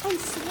and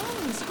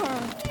swallows her.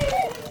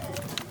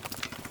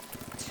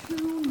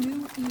 2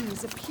 new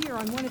ears appear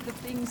on one of the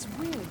thing's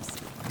ribs.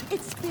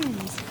 It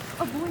spins,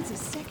 avoids a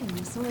second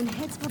missile, and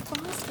heads for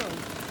Bosco,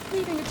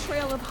 leaving a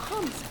trail of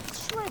Hump's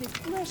shredded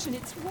flesh in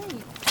its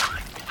wake.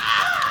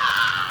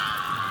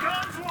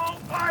 Guns won't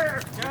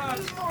fire!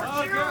 More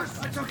cheers!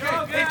 It's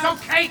okay. It's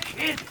okay,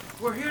 kid.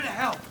 We're here to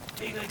help.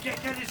 Hey, get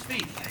his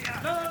feet.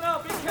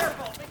 No, be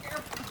careful.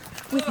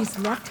 With his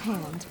left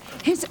hand,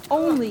 his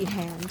only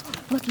hand,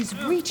 Lucky's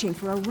reaching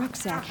for a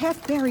rucksack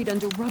half buried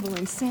under rubble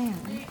and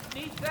sand.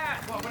 Need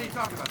that. What are you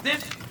talking about?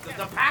 This?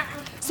 The pack?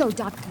 So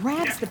Doc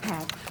grabs the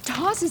pack,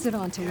 tosses it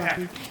onto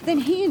Lucky, then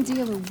he and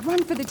Dealer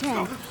run for the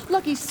tank,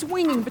 Lucky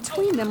swinging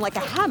between them like a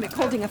hammock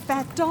holding a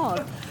fat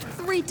dog.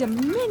 3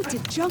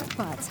 demented junk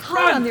bots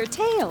high on their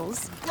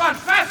tails. Run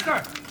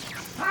faster!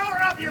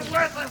 Power up, you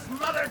worthless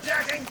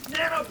mother-jacking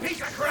nano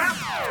piece of crap!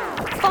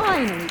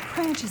 Finally,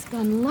 Cranch's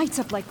gun lights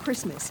up like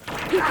Christmas.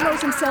 He throws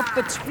himself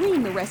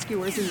between the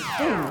rescuers and the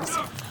things.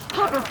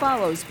 Hopper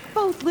follows,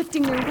 both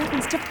lifting their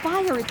weapons to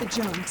fire at the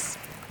junks.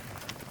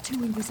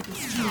 2 invisible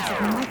streams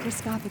of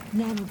microscopic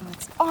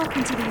nanobots arc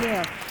into the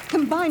air,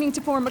 combining to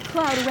form a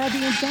cloud around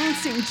the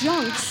advancing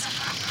junks.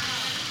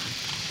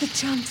 The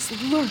junks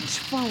lurch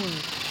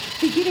forward,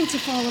 beginning to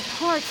fall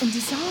apart and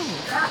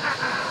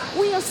dissolve.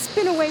 Wheels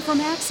spin away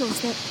from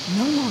axles that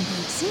no longer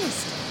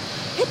exist.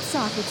 Hip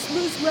sockets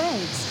lose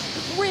legs.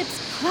 Ribs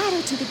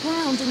clatter to the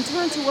ground and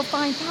turn to a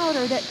fine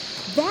powder that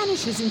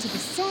vanishes into the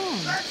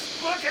sand.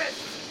 Let's book it!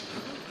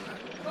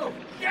 Oh,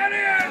 get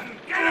in!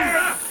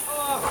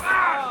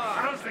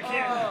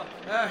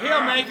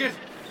 make it.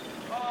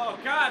 Oh,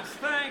 God's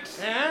thanks.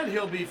 And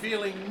he'll be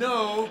feeling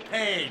no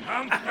pain.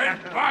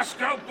 And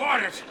Bosco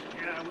bought it.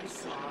 Yeah, we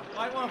saw.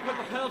 Might want to put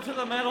the pedal to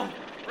the metal.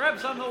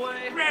 Reb's on the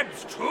way.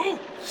 Reb's too?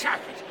 Shut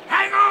it.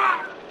 Hang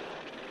on!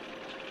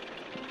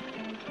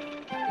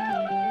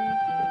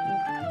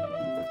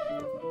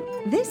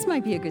 This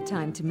might be a good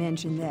time to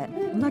mention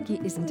that Lucky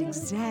isn't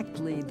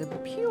exactly the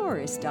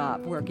purest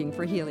op working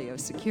for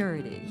Helios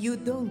Security. You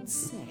don't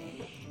say.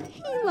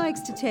 He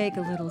likes to take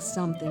a little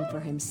something for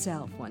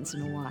himself once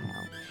in a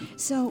while.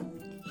 So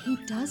he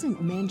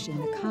doesn't mention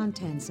the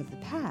contents of the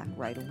pack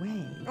right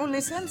away. Only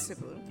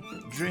sensible.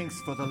 Drinks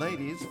for the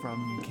ladies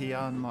from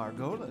Kian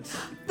Margolis.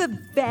 The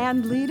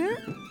band leader?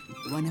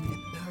 One of the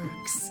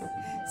perks.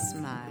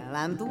 Smile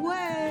and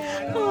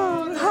wave.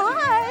 Oh,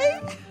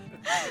 hi!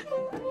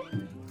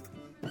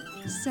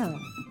 So,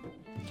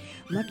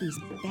 Lucky's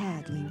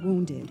badly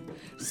wounded,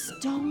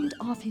 stoned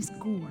off his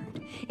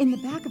gourd, in the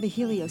back of a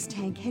Helios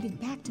tank headed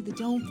back to the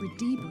dome for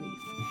debrief.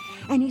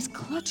 And he's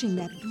clutching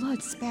that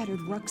blood-spattered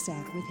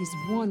rucksack with his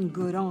one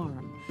good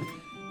arm.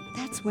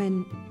 That's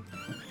when...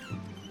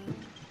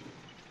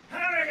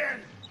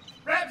 Hannigan!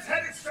 Reb's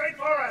headed straight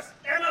for us!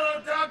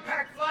 MLO dog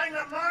pack flying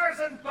up Mars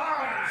and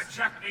bombs!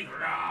 Chuck me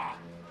raw.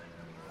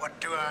 What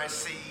do I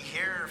see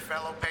here,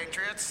 fellow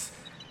patriots?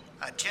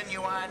 A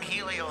genuine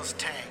Helios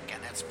tank,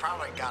 and it's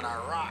probably got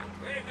our rock.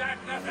 We got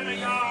nothing of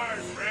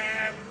yours,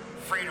 Reb.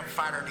 Freedom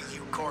fighter to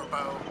you,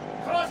 Corbo.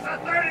 Close to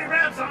 30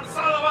 Rebs on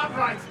solo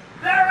uprights.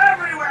 They're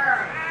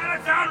everywhere.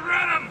 Let's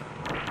outrun them.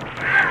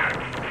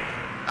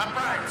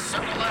 Upright,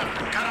 circle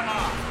left and cut them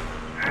off.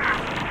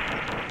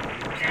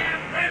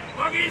 Damn red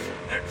buggies.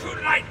 They're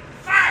too light.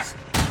 Fast.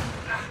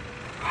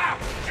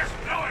 Just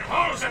blowing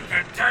holes in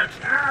the dirt.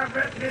 Our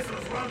red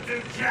missiles won't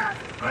do jack.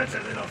 Bunch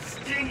of little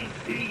stingy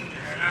bees.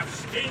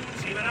 Enough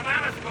stings, even a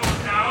mammoth goes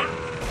down.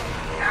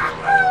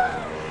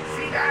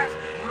 See that?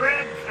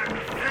 Red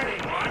confetti.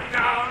 One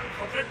down,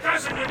 put a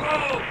dozen to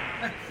go.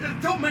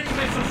 Too many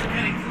missiles are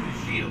getting through the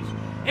shields.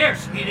 Air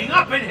speeding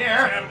up in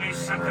here. Tell me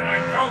something I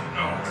don't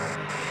know.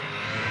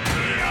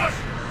 Helios,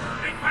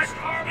 request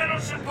orbital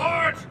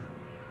support.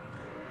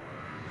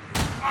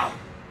 Oh,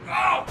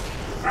 go!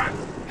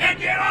 And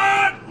get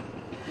on!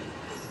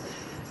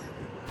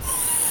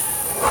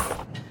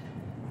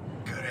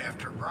 Good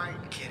after bright,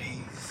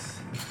 kiddies.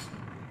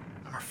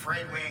 I'm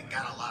afraid we ain't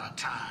got a lot of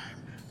time,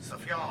 so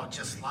if y'all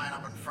just line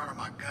up in front of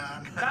my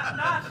gun.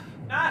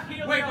 Not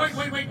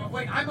Helios.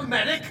 Wait. I'm a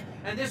medic,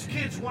 and this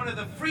kid's one of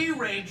the free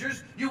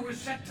rangers you were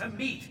set to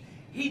meet.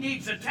 He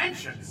needs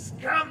attention.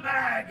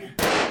 Scumbag!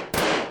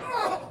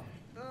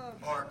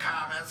 More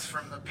comments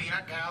from the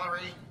peanut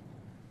gallery?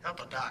 Help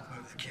the doc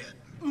move the kid.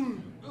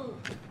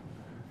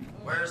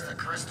 Where's the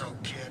crystal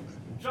kid?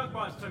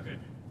 Chunkbots took it.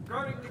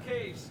 Guarding the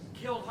caves.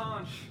 Killed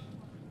Hansch.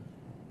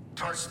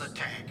 Torch the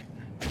tank.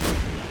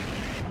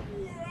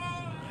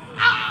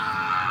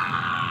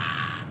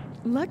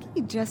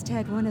 Lucky just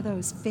had one of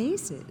those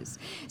faces.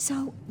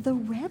 So the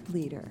Reb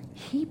leader,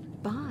 he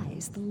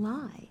buys the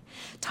lie.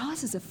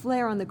 Tosses a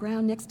flare on the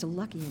ground next to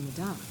Lucky in the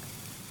dock.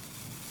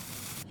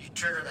 You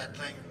trigger that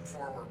thing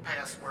before we're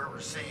past where we're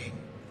seeing.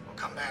 We'll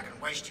come back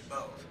and waste you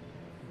both.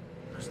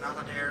 There's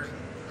nothing here.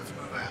 Let's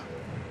move out.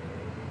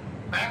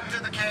 Back to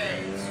the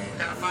caves.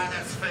 Gotta find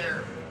that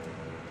sphere.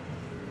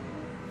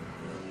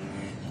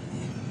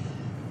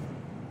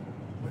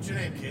 What's your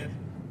name, kid?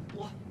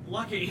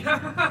 Lucky.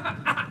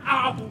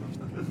 Ow!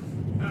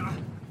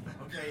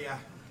 Okay,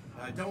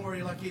 don't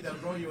worry, Lucky. They'll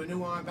grow you a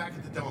new arm back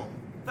at the dome.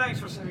 Thanks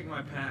for saving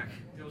my pack.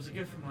 It was a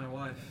gift from my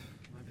wife.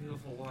 My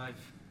beautiful wife.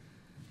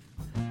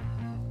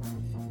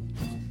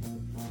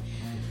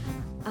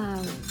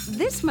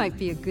 This might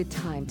be a good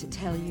time to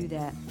tell you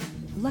that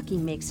Lucky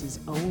makes his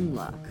own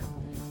luck.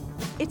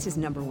 It's his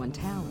 #1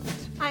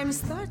 talent. I'm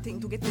starting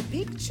to get the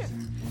picture.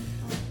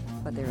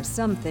 But there are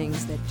some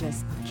things that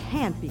just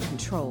can't be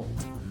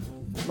controlled.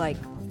 Like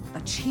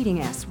a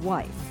cheating-ass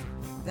wife.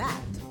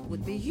 That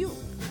would be you.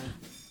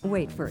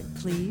 Wait for it,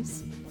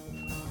 please.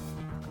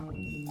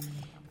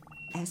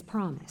 As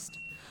promised,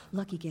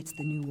 Lucky gets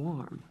the new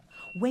arm.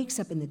 Wakes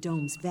up in the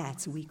dome's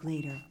vats a week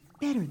later,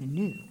 better than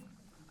new.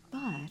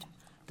 But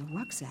the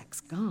rucksack's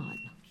gone.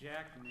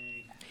 Jack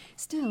me.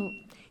 Still,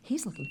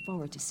 he's looking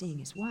forward to seeing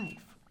his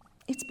wife.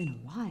 It's been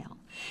a while,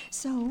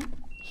 so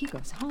he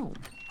goes home.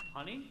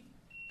 Honey?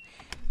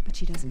 But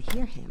she doesn't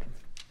hear him.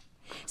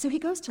 So he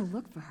goes to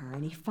look for her,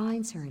 and he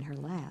finds her in her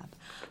lab.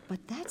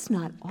 But that's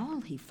not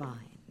all he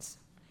finds.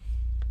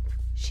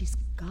 She's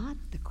got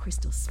the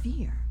crystal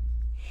sphere.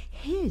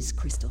 His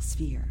crystal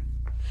sphere.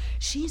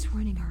 She's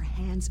running her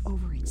hands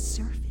over its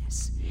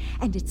surface,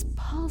 and it's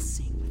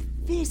pulsing with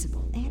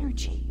visible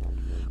energy,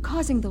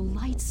 causing the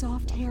light,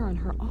 soft hair on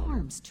her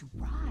arms to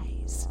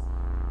rise.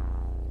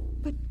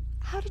 But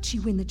how did she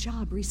win the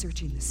job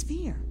researching the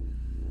sphere?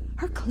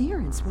 Her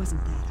clearance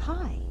wasn't that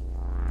high.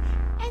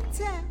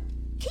 Enter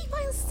key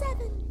file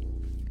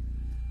 7.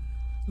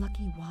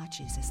 Lucky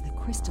watches as the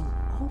crystal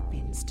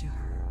opens to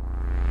her.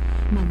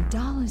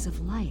 Mandalas of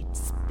light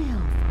spill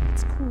from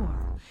its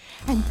core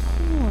and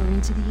pour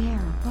into the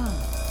air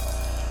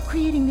above,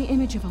 creating the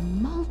image of a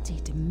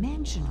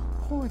multi-dimensional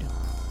portal.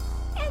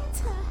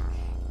 Enter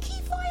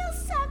key file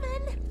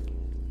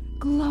 7.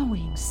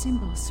 Glowing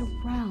symbols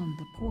surround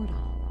the portal.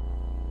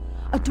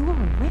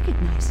 Adora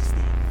recognizes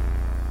them.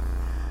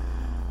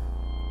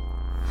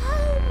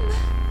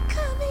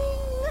 Homecoming!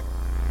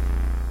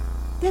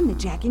 Then the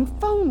jacking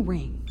phone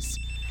rings,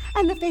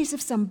 and the face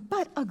of some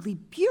butt-ugly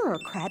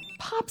bureaucrat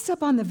pops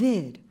up on the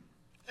vid.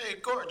 Hey,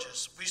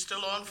 gorgeous. We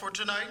still on for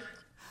tonight?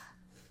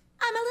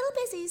 I'm a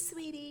little busy,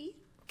 sweetie.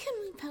 Can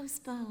we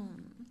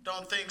postpone?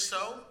 Don't think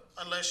so,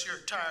 unless you're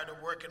tired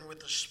of working with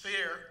the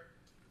spear.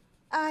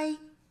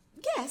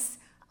 Yes,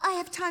 I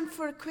have time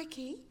for a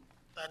quickie.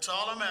 That's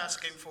all I'm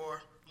asking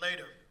for.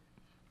 Later.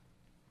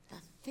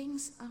 The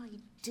things I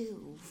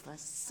do for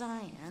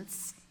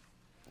science.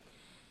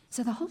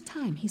 So the whole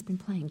time he's been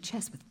playing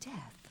chess with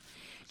death,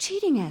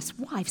 cheating-ass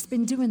wife's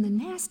been doing the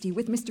nasty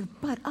with Mr.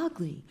 Butt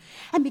Ugly.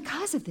 And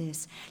because of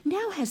this,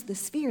 now has the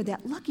sphere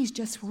that Lucky's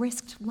just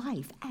risked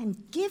life and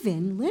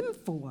given limb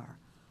for.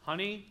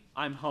 Honey,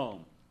 I'm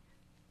home.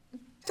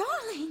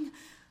 Darling,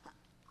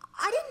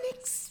 I didn't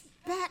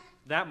expect...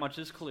 That much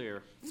is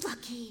clear.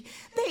 Lucky,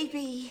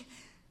 baby.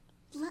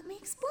 Let me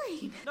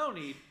explain. No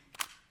need.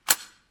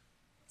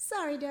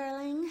 Sorry,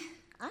 darling.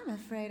 I'm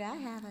afraid I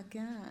have a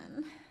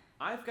gun.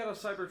 I've got a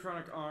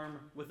Cybertronic arm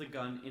with a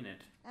gun in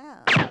it.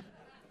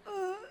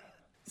 Oh.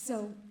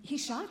 So he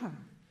shot her.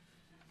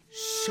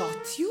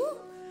 Shot you?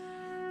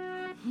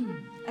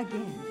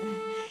 Again,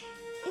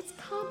 it's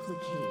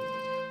complicated.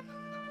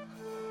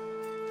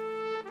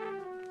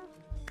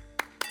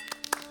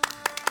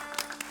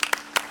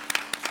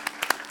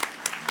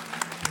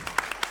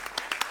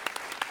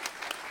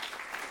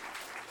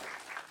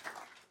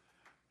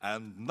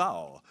 And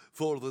now,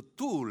 for the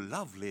two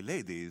lovely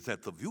ladies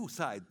at the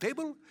viewside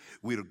table,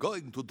 we're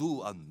going to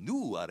do a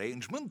new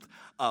arrangement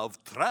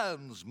of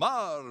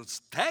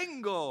Trans-Mars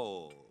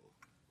Tango.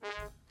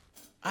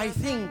 I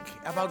think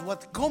about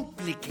what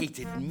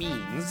complicated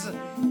means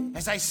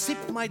as I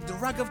sip my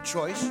drug of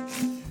choice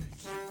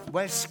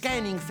while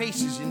scanning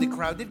faces in the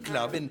crowded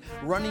club and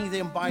running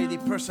them by the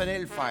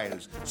personnel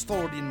files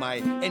stored in my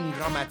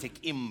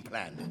engrammatic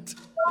implant.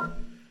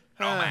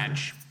 No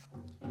match.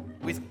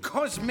 With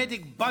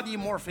cosmetic body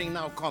morphing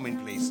now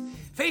commonplace,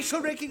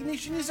 facial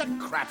recognition is a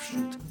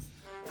crapshoot.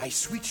 I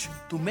switch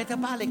to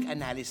metabolic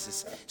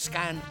analysis,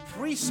 scan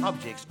 3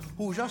 subjects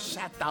who just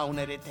sat down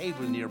at a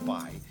table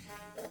nearby,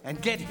 and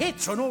get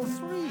hits on all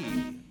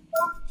 3.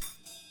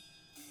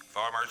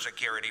 Former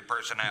security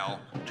personnel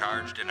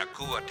charged in a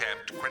coup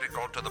attempt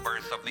critical to the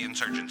birth of the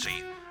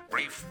insurgency.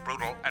 Brief,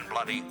 brutal, and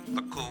bloody,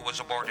 the coup was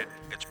aborted.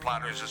 Its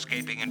plotters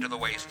escaping into the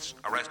wastes,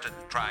 arrested,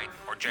 tried,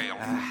 or jailed.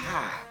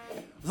 Aha!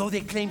 Though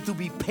they claim to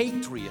be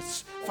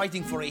patriots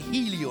fighting for a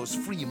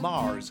Helios-free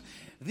Mars,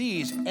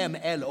 these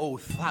MLO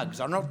thugs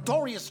are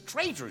notorious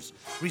traitors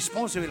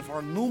responsible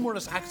for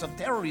numerous acts of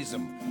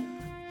terrorism.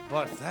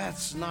 But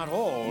that's not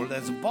all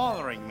that's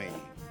bothering me.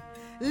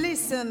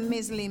 Listen,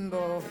 Miss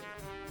Limbo.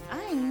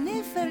 I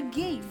never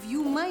gave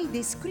you my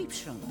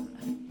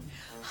description.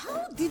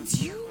 How did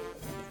you...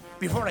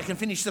 Before I can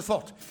finish the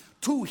thought,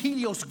 2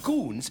 Helios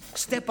goons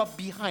step up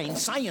behind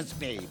Science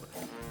Babe.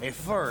 A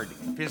third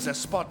fills a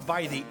spot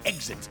by the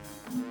exit.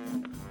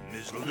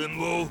 Miss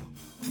Limbo,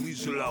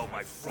 please allow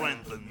my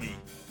friend and me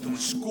to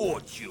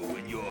escort you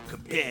and your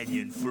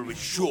companion for a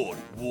short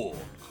walk.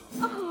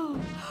 Oh,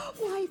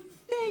 why,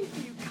 thank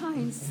you,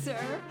 kind sir.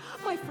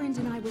 My friend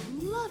and I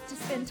would love to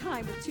spend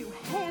time with 2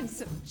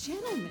 handsome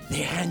gentlemen. The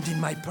hand in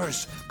my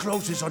purse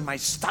closes on my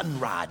stun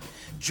rod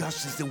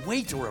just as the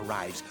waiter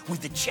arrives with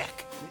the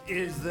check.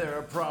 Is there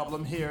a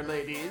problem here,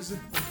 ladies?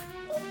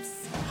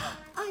 Oops,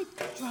 I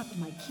dropped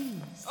my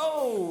keys.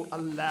 Oh,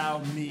 allow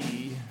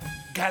me.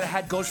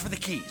 Galahad goes for the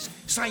keys.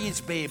 Science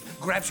Babe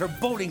grabs her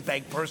bowling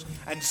bag purse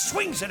and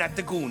swings it at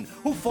the goon,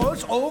 who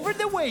falls over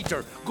the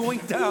waiter, going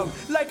down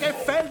like a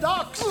felled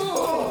ox.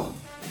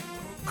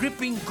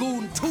 Gripping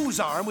Goon 2's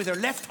arm with her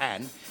left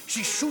hand,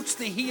 she shoots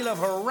the heel of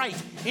her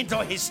right into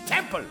his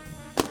temple.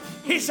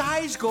 His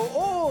eyes go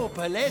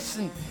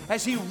opalescent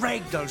as he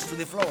ragdolls to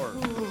the floor.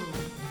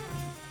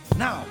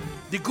 Now,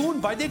 the goon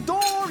by the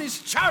door is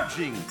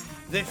charging.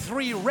 The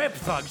 3 rep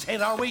thugs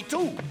head our way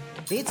too.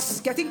 It's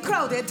getting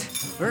crowded.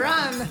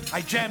 Run!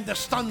 I jam the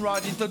stun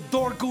rod into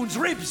door goon's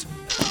ribs.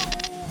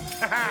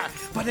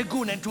 But the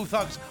goon and 2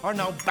 thugs are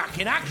now back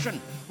in action,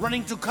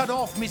 running to cut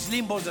off Miss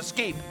Limbo's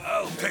escape.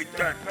 I'll take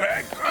that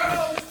bag. I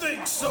don't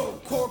think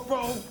so,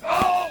 Corpo.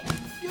 Oh!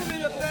 Give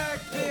me the bag,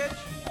 bitch.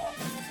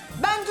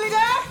 Band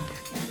leader!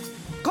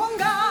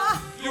 Conga!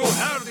 You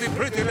heard the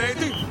pretty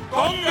lady.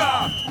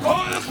 Conga!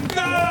 Conga!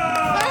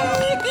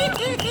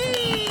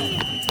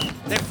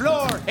 The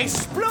floor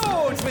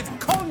explodes with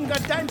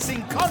conga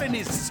dancing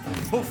colonists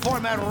who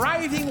form a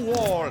writhing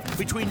wall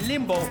between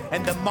Limbo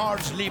and the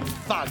Mars Lib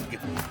thug.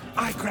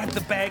 I grab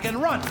the bag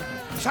and run.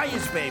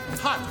 Science Babe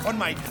hot on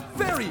my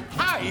very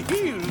high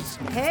heels.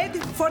 Head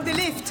for the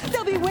lift.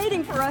 They'll be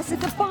waiting for us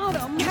at the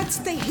bottom. Can't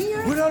stay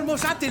here. We're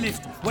almost at the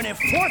lift when a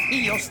 4th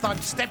Helios thug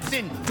steps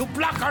in to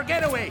block our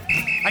getaway.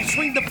 I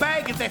swing the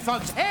bag at the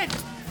thug's head.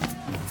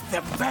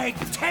 The bag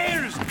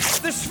tears,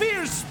 the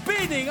sphere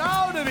spinning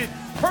out of it,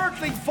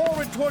 hurtling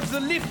forward towards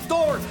the lift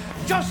door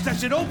just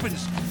as it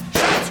opens.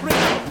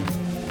 Shattering!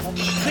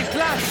 The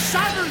glass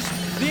shatters,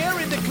 the air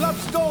in the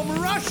club's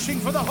dome rushing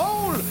for the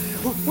hole.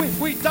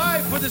 We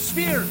dive for the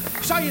sphere,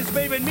 Science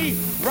Babe and me,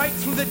 right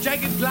through the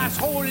jagged glass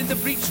hole in the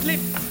breached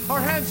lift, our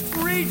hands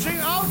reaching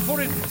out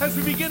for it as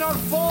we begin our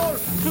fall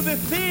to the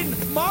thin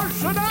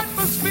Martian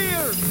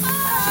atmosphere.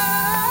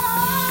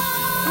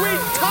 We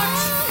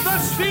touch the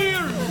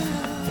sphere!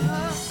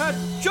 And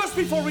just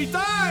before we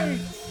die,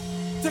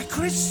 the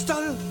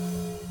crystal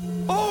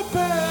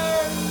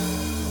opens!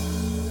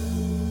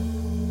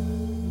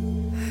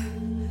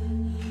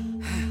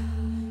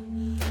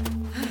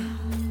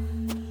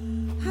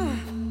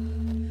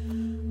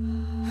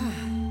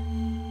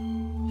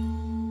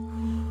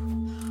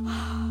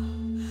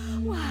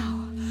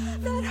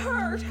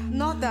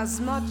 Not as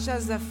much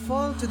as the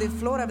fall to the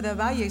floor of the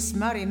Valles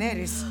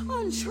Marineris.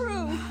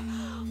 Untrue.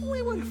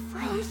 We would have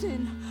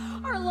frozen.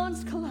 Our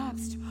lungs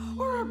collapsed.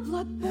 Or our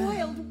blood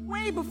boiled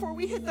way before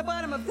we hit the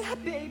bottom of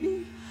that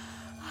baby.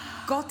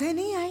 Got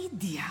any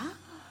idea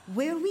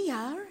where we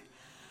are?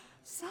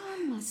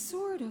 Some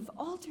sort of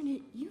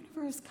alternate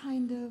universe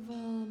kind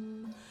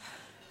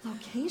of,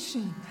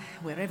 location.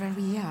 Wherever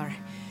we are,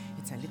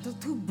 it's a little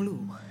too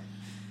blue.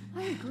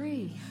 I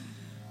agree.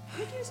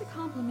 Could use a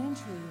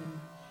complimentary and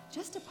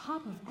just a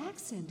pop of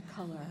accent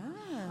color.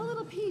 A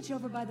little peach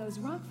over by those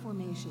rock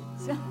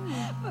formations.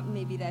 But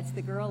maybe that's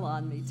the girl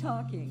on me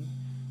talking.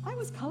 I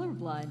was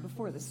colorblind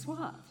before the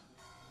swap.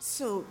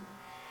 So,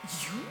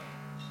 you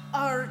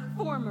are...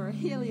 Former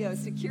Helios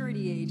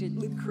security agent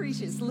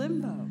Lucretius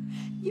Limbo.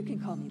 You can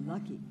call me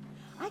Lucky.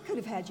 I could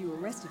have had you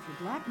arrested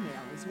for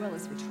blackmail as well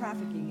as for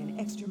trafficking in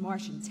extra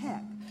Martian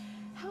tech.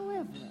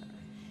 However,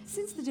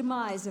 since the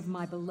demise of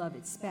my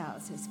beloved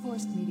spouse has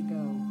forced me to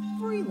go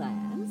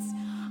freelance,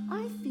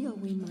 I feel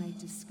we might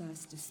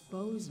discuss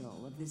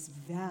disposal of this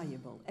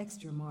valuable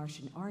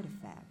extra-Martian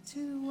artifact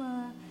to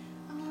our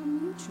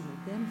mutual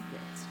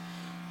benefit.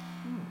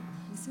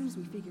 As soon as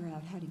we figure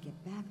out how to get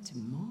back to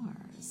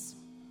Mars.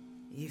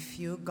 If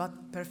you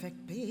got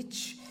perfect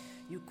pitch,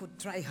 you could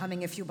try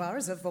humming a few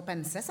bars of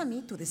Open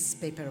Sesame to this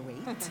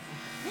paperweight.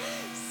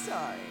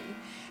 Sorry.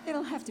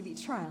 It'll have to be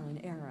trial and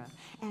error.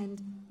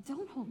 And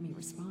don't hold me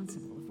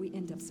responsible if we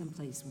end up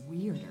someplace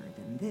weirder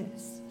than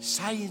this.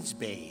 Science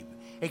Babe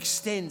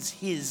extends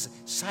his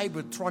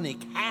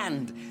cybertronic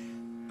hand.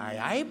 I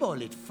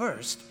eyeball it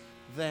first,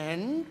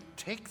 then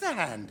take the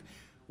hand,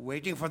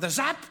 waiting for the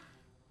zap.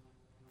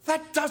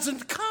 That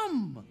doesn't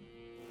come.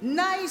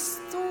 Nice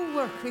to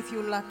work with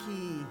you,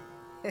 Lucky.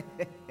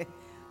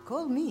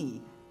 Call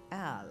me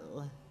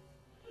Al.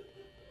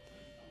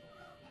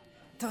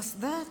 Does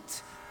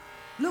that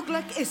look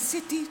like a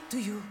city to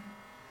you?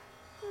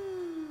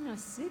 A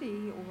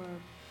city or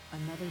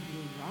another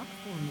blue rock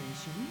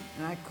formation.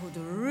 I could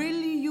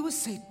really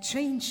use a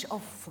change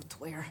of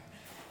footwear.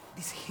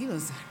 These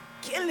heels are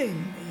killing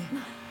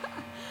me.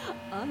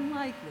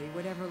 Unlikely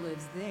whatever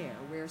lives there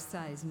wears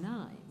size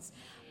 9s.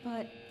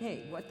 But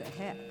hey, what the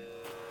heck?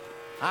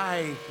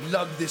 I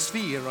lug the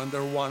sphere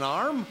under one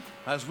arm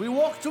as we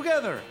walk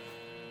together.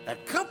 A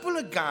couple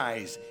of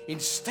guys in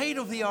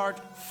state-of-the-art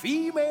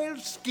female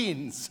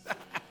skins.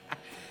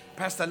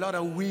 Past a lot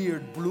of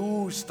weird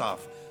blue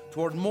stuff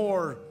toward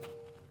more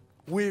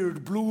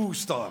weird blue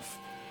stuff.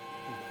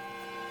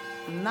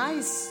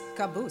 Nice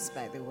caboose,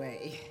 by the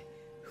way.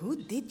 Who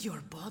did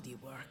your body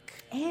work?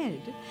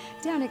 Ed,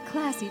 down at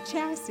Classy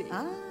Chassis.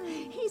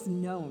 He's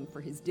known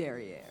for his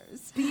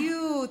derrieres.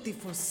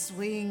 Beautiful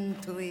swing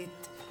to it.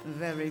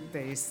 Very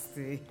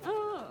tasty.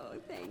 Oh,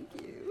 thank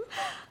you.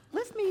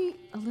 Left me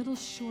a little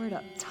short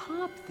up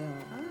top,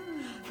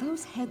 though.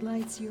 Those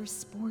headlights you're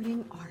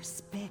sporting are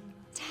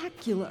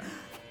spectacular.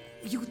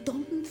 You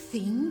don't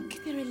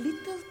think they're a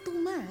little too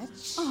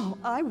much? Oh,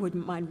 I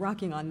wouldn't mind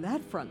rocking on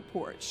that front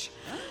porch.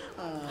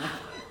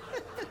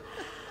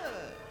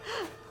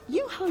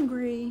 You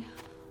hungry?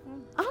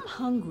 I'm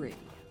hungry.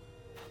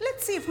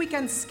 Let's see if we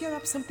can scare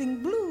up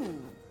something blue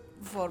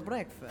for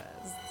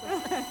breakfast.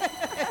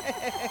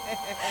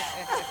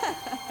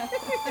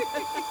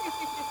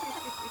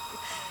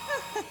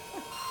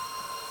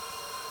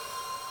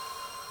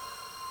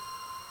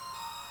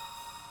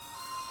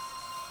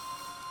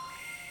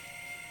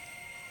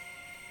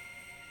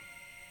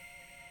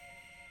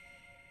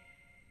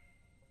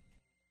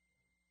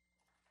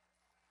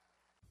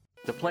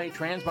 The play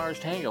Trans-Mars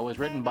Tango was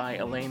written by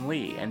Elaine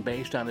Lee and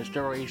based on a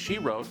story she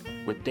wrote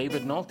with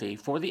David Nolte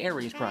for the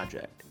Ares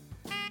Project.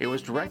 It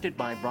was directed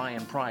by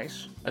Brian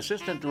Price,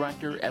 assistant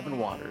director Evan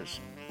Waters.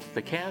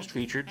 The cast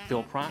featured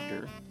Phil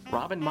Proctor,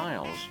 Robin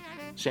Miles,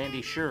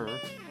 Sandy Scher,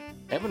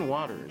 Evan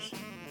Waters,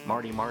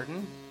 Marty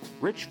Martin,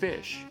 Rich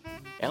Fish,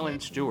 Ellen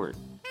Stewart,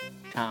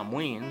 Tom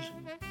Weens,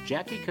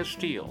 Jackie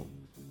Castile,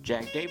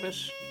 Jack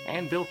Davis,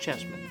 and Bill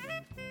Chessman.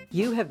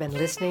 You have been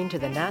listening to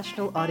the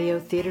National Audio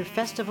Theater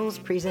Festival's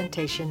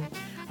presentation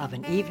of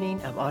An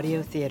Evening of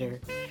Audio Theater,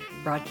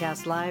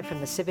 broadcast live from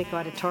the Civic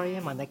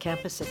Auditorium on the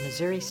campus of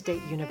Missouri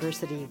State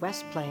University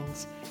West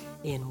Plains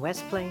in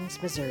West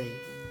Plains, Missouri.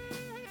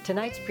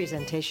 Tonight's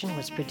presentation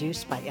was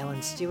produced by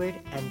Ellen Stewart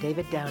and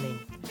David Downing.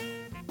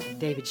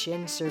 David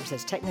Shin serves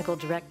as technical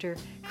director,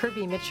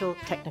 Kirby Mitchell,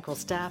 technical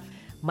staff,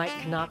 Mike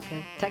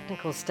Konopka,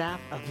 technical staff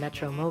of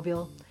Metro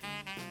Mobile,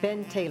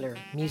 Ben Taylor,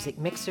 music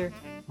mixer,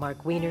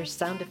 Mark Wiener,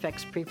 sound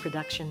effects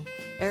pre-production,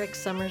 Eric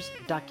Summers,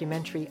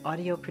 documentary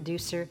audio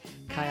producer,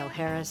 Kyle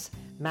Harris,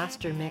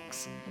 master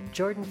mix,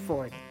 Jordan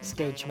Ford,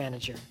 stage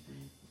manager.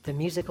 The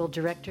musical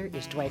director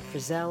is Dwight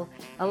Frizzell,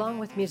 along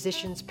with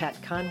musicians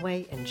Pat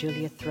Conway and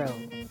Julia Throw.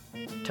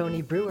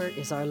 Tony Brewer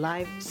is our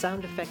live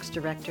sound effects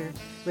director,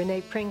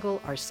 Renee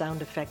Pringle, our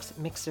sound effects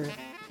mixer,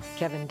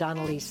 Kevin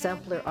Donnelly,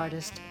 sampler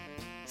artist,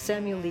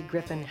 Samuel Lee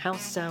Griffin,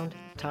 house sound,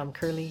 Tom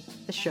Curley,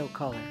 the show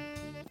caller.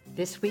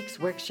 This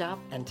week's workshop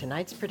and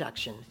tonight's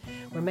production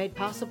were made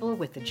possible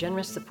with the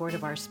generous support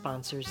of our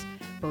sponsors,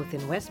 both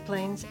in West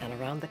Plains and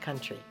around the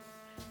country.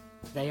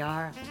 They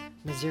are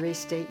Missouri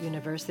State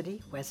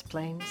University, West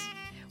Plains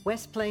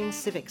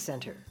Civic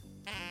Center,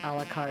 A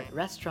La Carte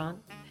Restaurant,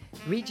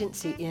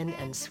 Regency Inn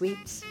and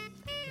Suites,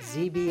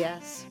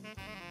 ZBS,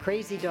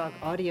 Crazy Dog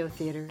Audio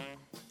Theater,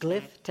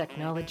 Glyph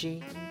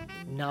Technology,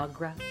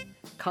 Nagra,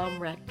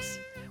 Comrex,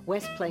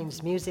 West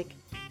Plains Music,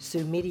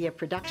 Sioux Media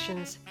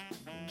Productions,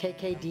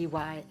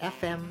 KKDY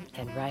FM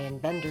and Ryan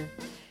Bender,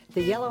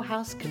 the Yellow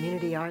House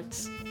Community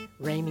Arts,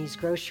 Ramey's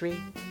Grocery,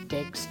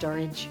 Dake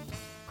Storage,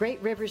 Great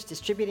Rivers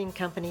Distributing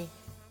Company,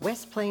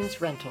 West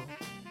Plains Rental,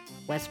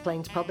 West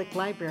Plains Public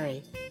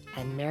Library,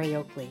 and Mary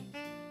Oakley,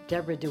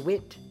 Deborah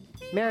DeWitt,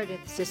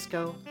 Meredith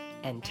Sisko,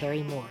 and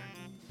Terry Moore.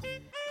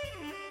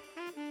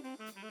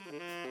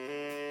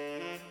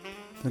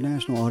 The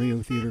National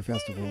Audio Theater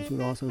Festivals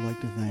would also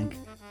like to thank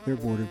their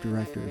board of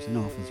directors and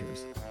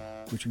officers,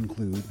 which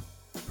include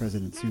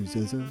President Sue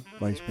Zizza,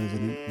 Vice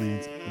President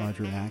Lance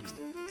Roger Axt,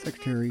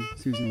 Secretary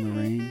Susan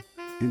Lorraine,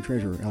 and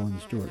Treasurer Ellen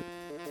Stewart.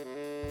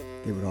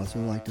 They would also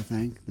like to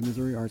thank the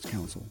Missouri Arts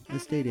Council, a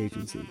state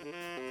agency,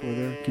 for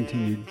their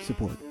continued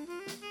support.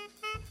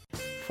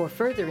 For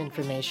further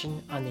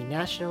information on the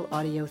National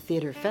Audio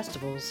Theater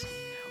Festivals,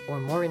 or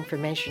more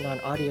information on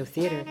audio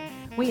theater,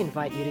 we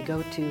invite you to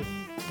go to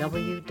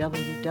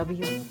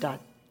www.natf.org.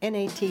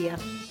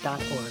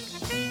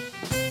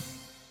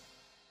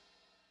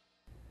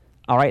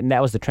 All right, and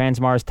that was the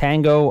Transmars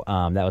Tango.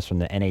 That was from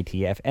the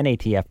NATF,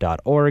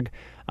 natf.org.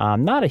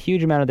 Not a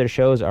huge amount of their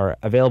shows are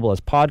available as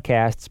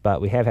podcasts,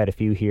 but we have had a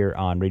few here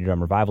on Radio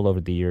Drama Revival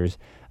over the years.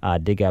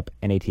 Dig up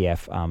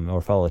NATF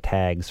or follow the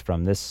tags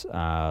from this,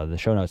 the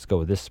show notes go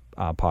with this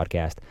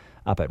podcast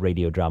up at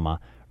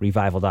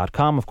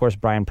radiodramarevival.com. Of course,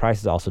 Brian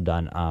Price has also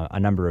done a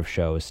number of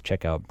shows.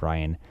 Check out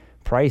Brian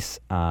Price.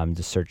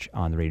 Just search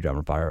on the Radio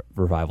Drama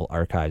Revival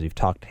archives. We've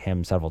talked to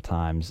him several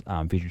times,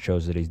 featured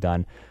shows that he's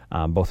done,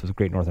 both with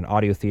Great Northern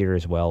Audio Theater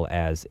as well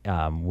as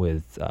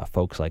with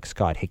folks like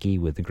Scott Hickey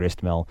with the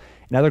Grist Mill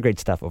and other great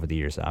stuff over the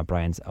years.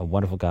 Brian's a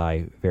wonderful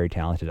guy, very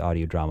talented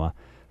audio drama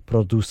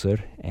producer,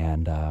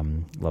 and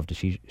love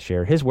to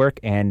share his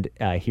work and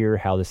hear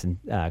how this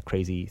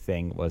crazy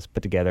thing was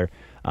put together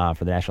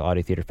for the National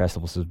Audio Theater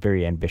Festival. So it's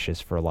very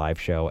ambitious for a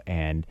live show,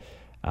 and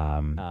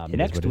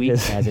next week,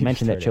 as I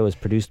mentioned, that show is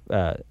produced.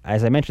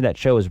 As I mentioned, that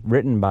show is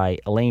written by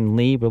Elaine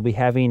Lee. We'll be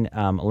having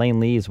Elaine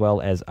Lee as well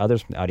as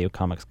others from the Audio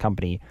Comics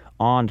Company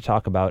on to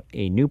talk about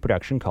a new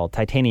production called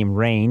Titanium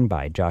Rain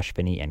by Josh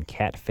Finney and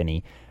Kat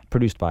Finney,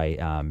 produced by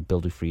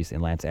Bill Dufries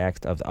and Lance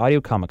Axt of the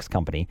Audio Comics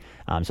Company.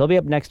 So it'll be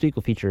up next week.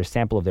 We'll feature a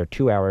sample of their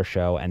 2-hour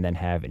show and then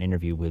have an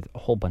interview with a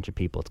whole bunch of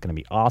people. It's going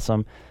to be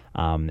awesome.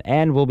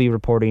 And we'll be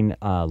reporting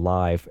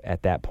live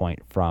at that point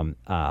from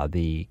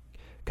the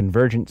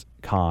Convergence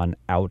Con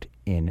out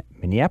in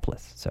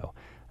Minneapolis. So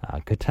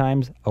good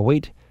times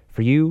await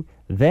for you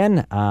then.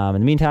 In the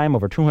meantime,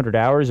 over 200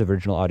 hours of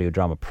original audio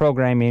drama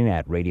programming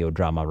at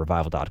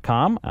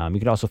radiodramarevival.com. You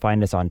can also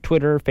find us on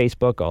Twitter,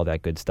 Facebook, all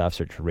that good stuff.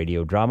 Search for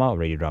Radio Drama or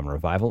Radio Drama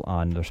Revival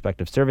on the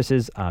respective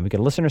services. We got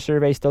a listener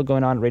survey still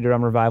going on at Radio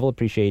Drama Revival.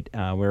 Appreciate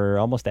we're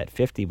almost at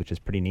 50, which is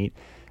pretty neat.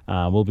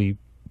 We'll be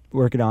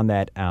working on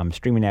that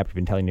streaming app we've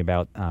been telling you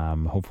about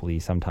hopefully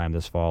sometime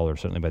this fall or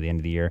certainly by the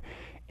end of the year.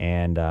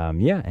 And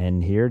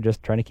and here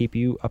just trying to keep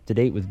you up to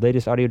date with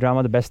latest audio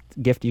drama. The best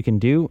gift you can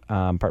do,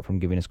 apart from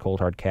giving us cold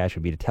hard cash,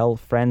 would be to tell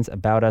friends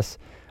about us.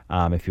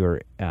 If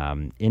you're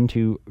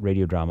into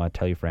radio drama,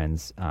 tell your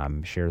friends,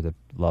 share the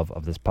love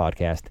of this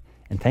podcast,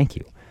 and thank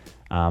you.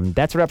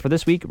 That's a wrap for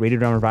this week. Radio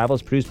Drama Revival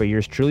is produced by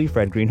yours truly,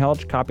 Fred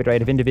Greenhalgh.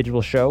 Copyright of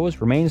individual shows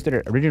remains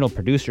their original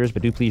producers,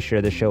 but do please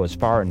share this show as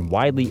far and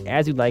widely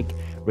as you'd like.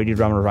 Radio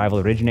Drama Revival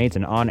originates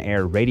in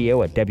on-air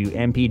radio at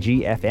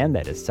WMPG-FM,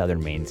 that is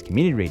Southern Maine's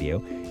community radio.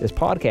 This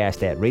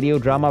podcast at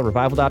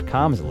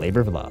radiodramarevival.com is a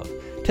labor of love.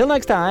 Till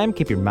next time,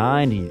 keep your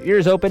mind and your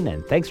ears open,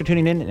 and thanks for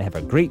tuning in, and have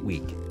a great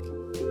week.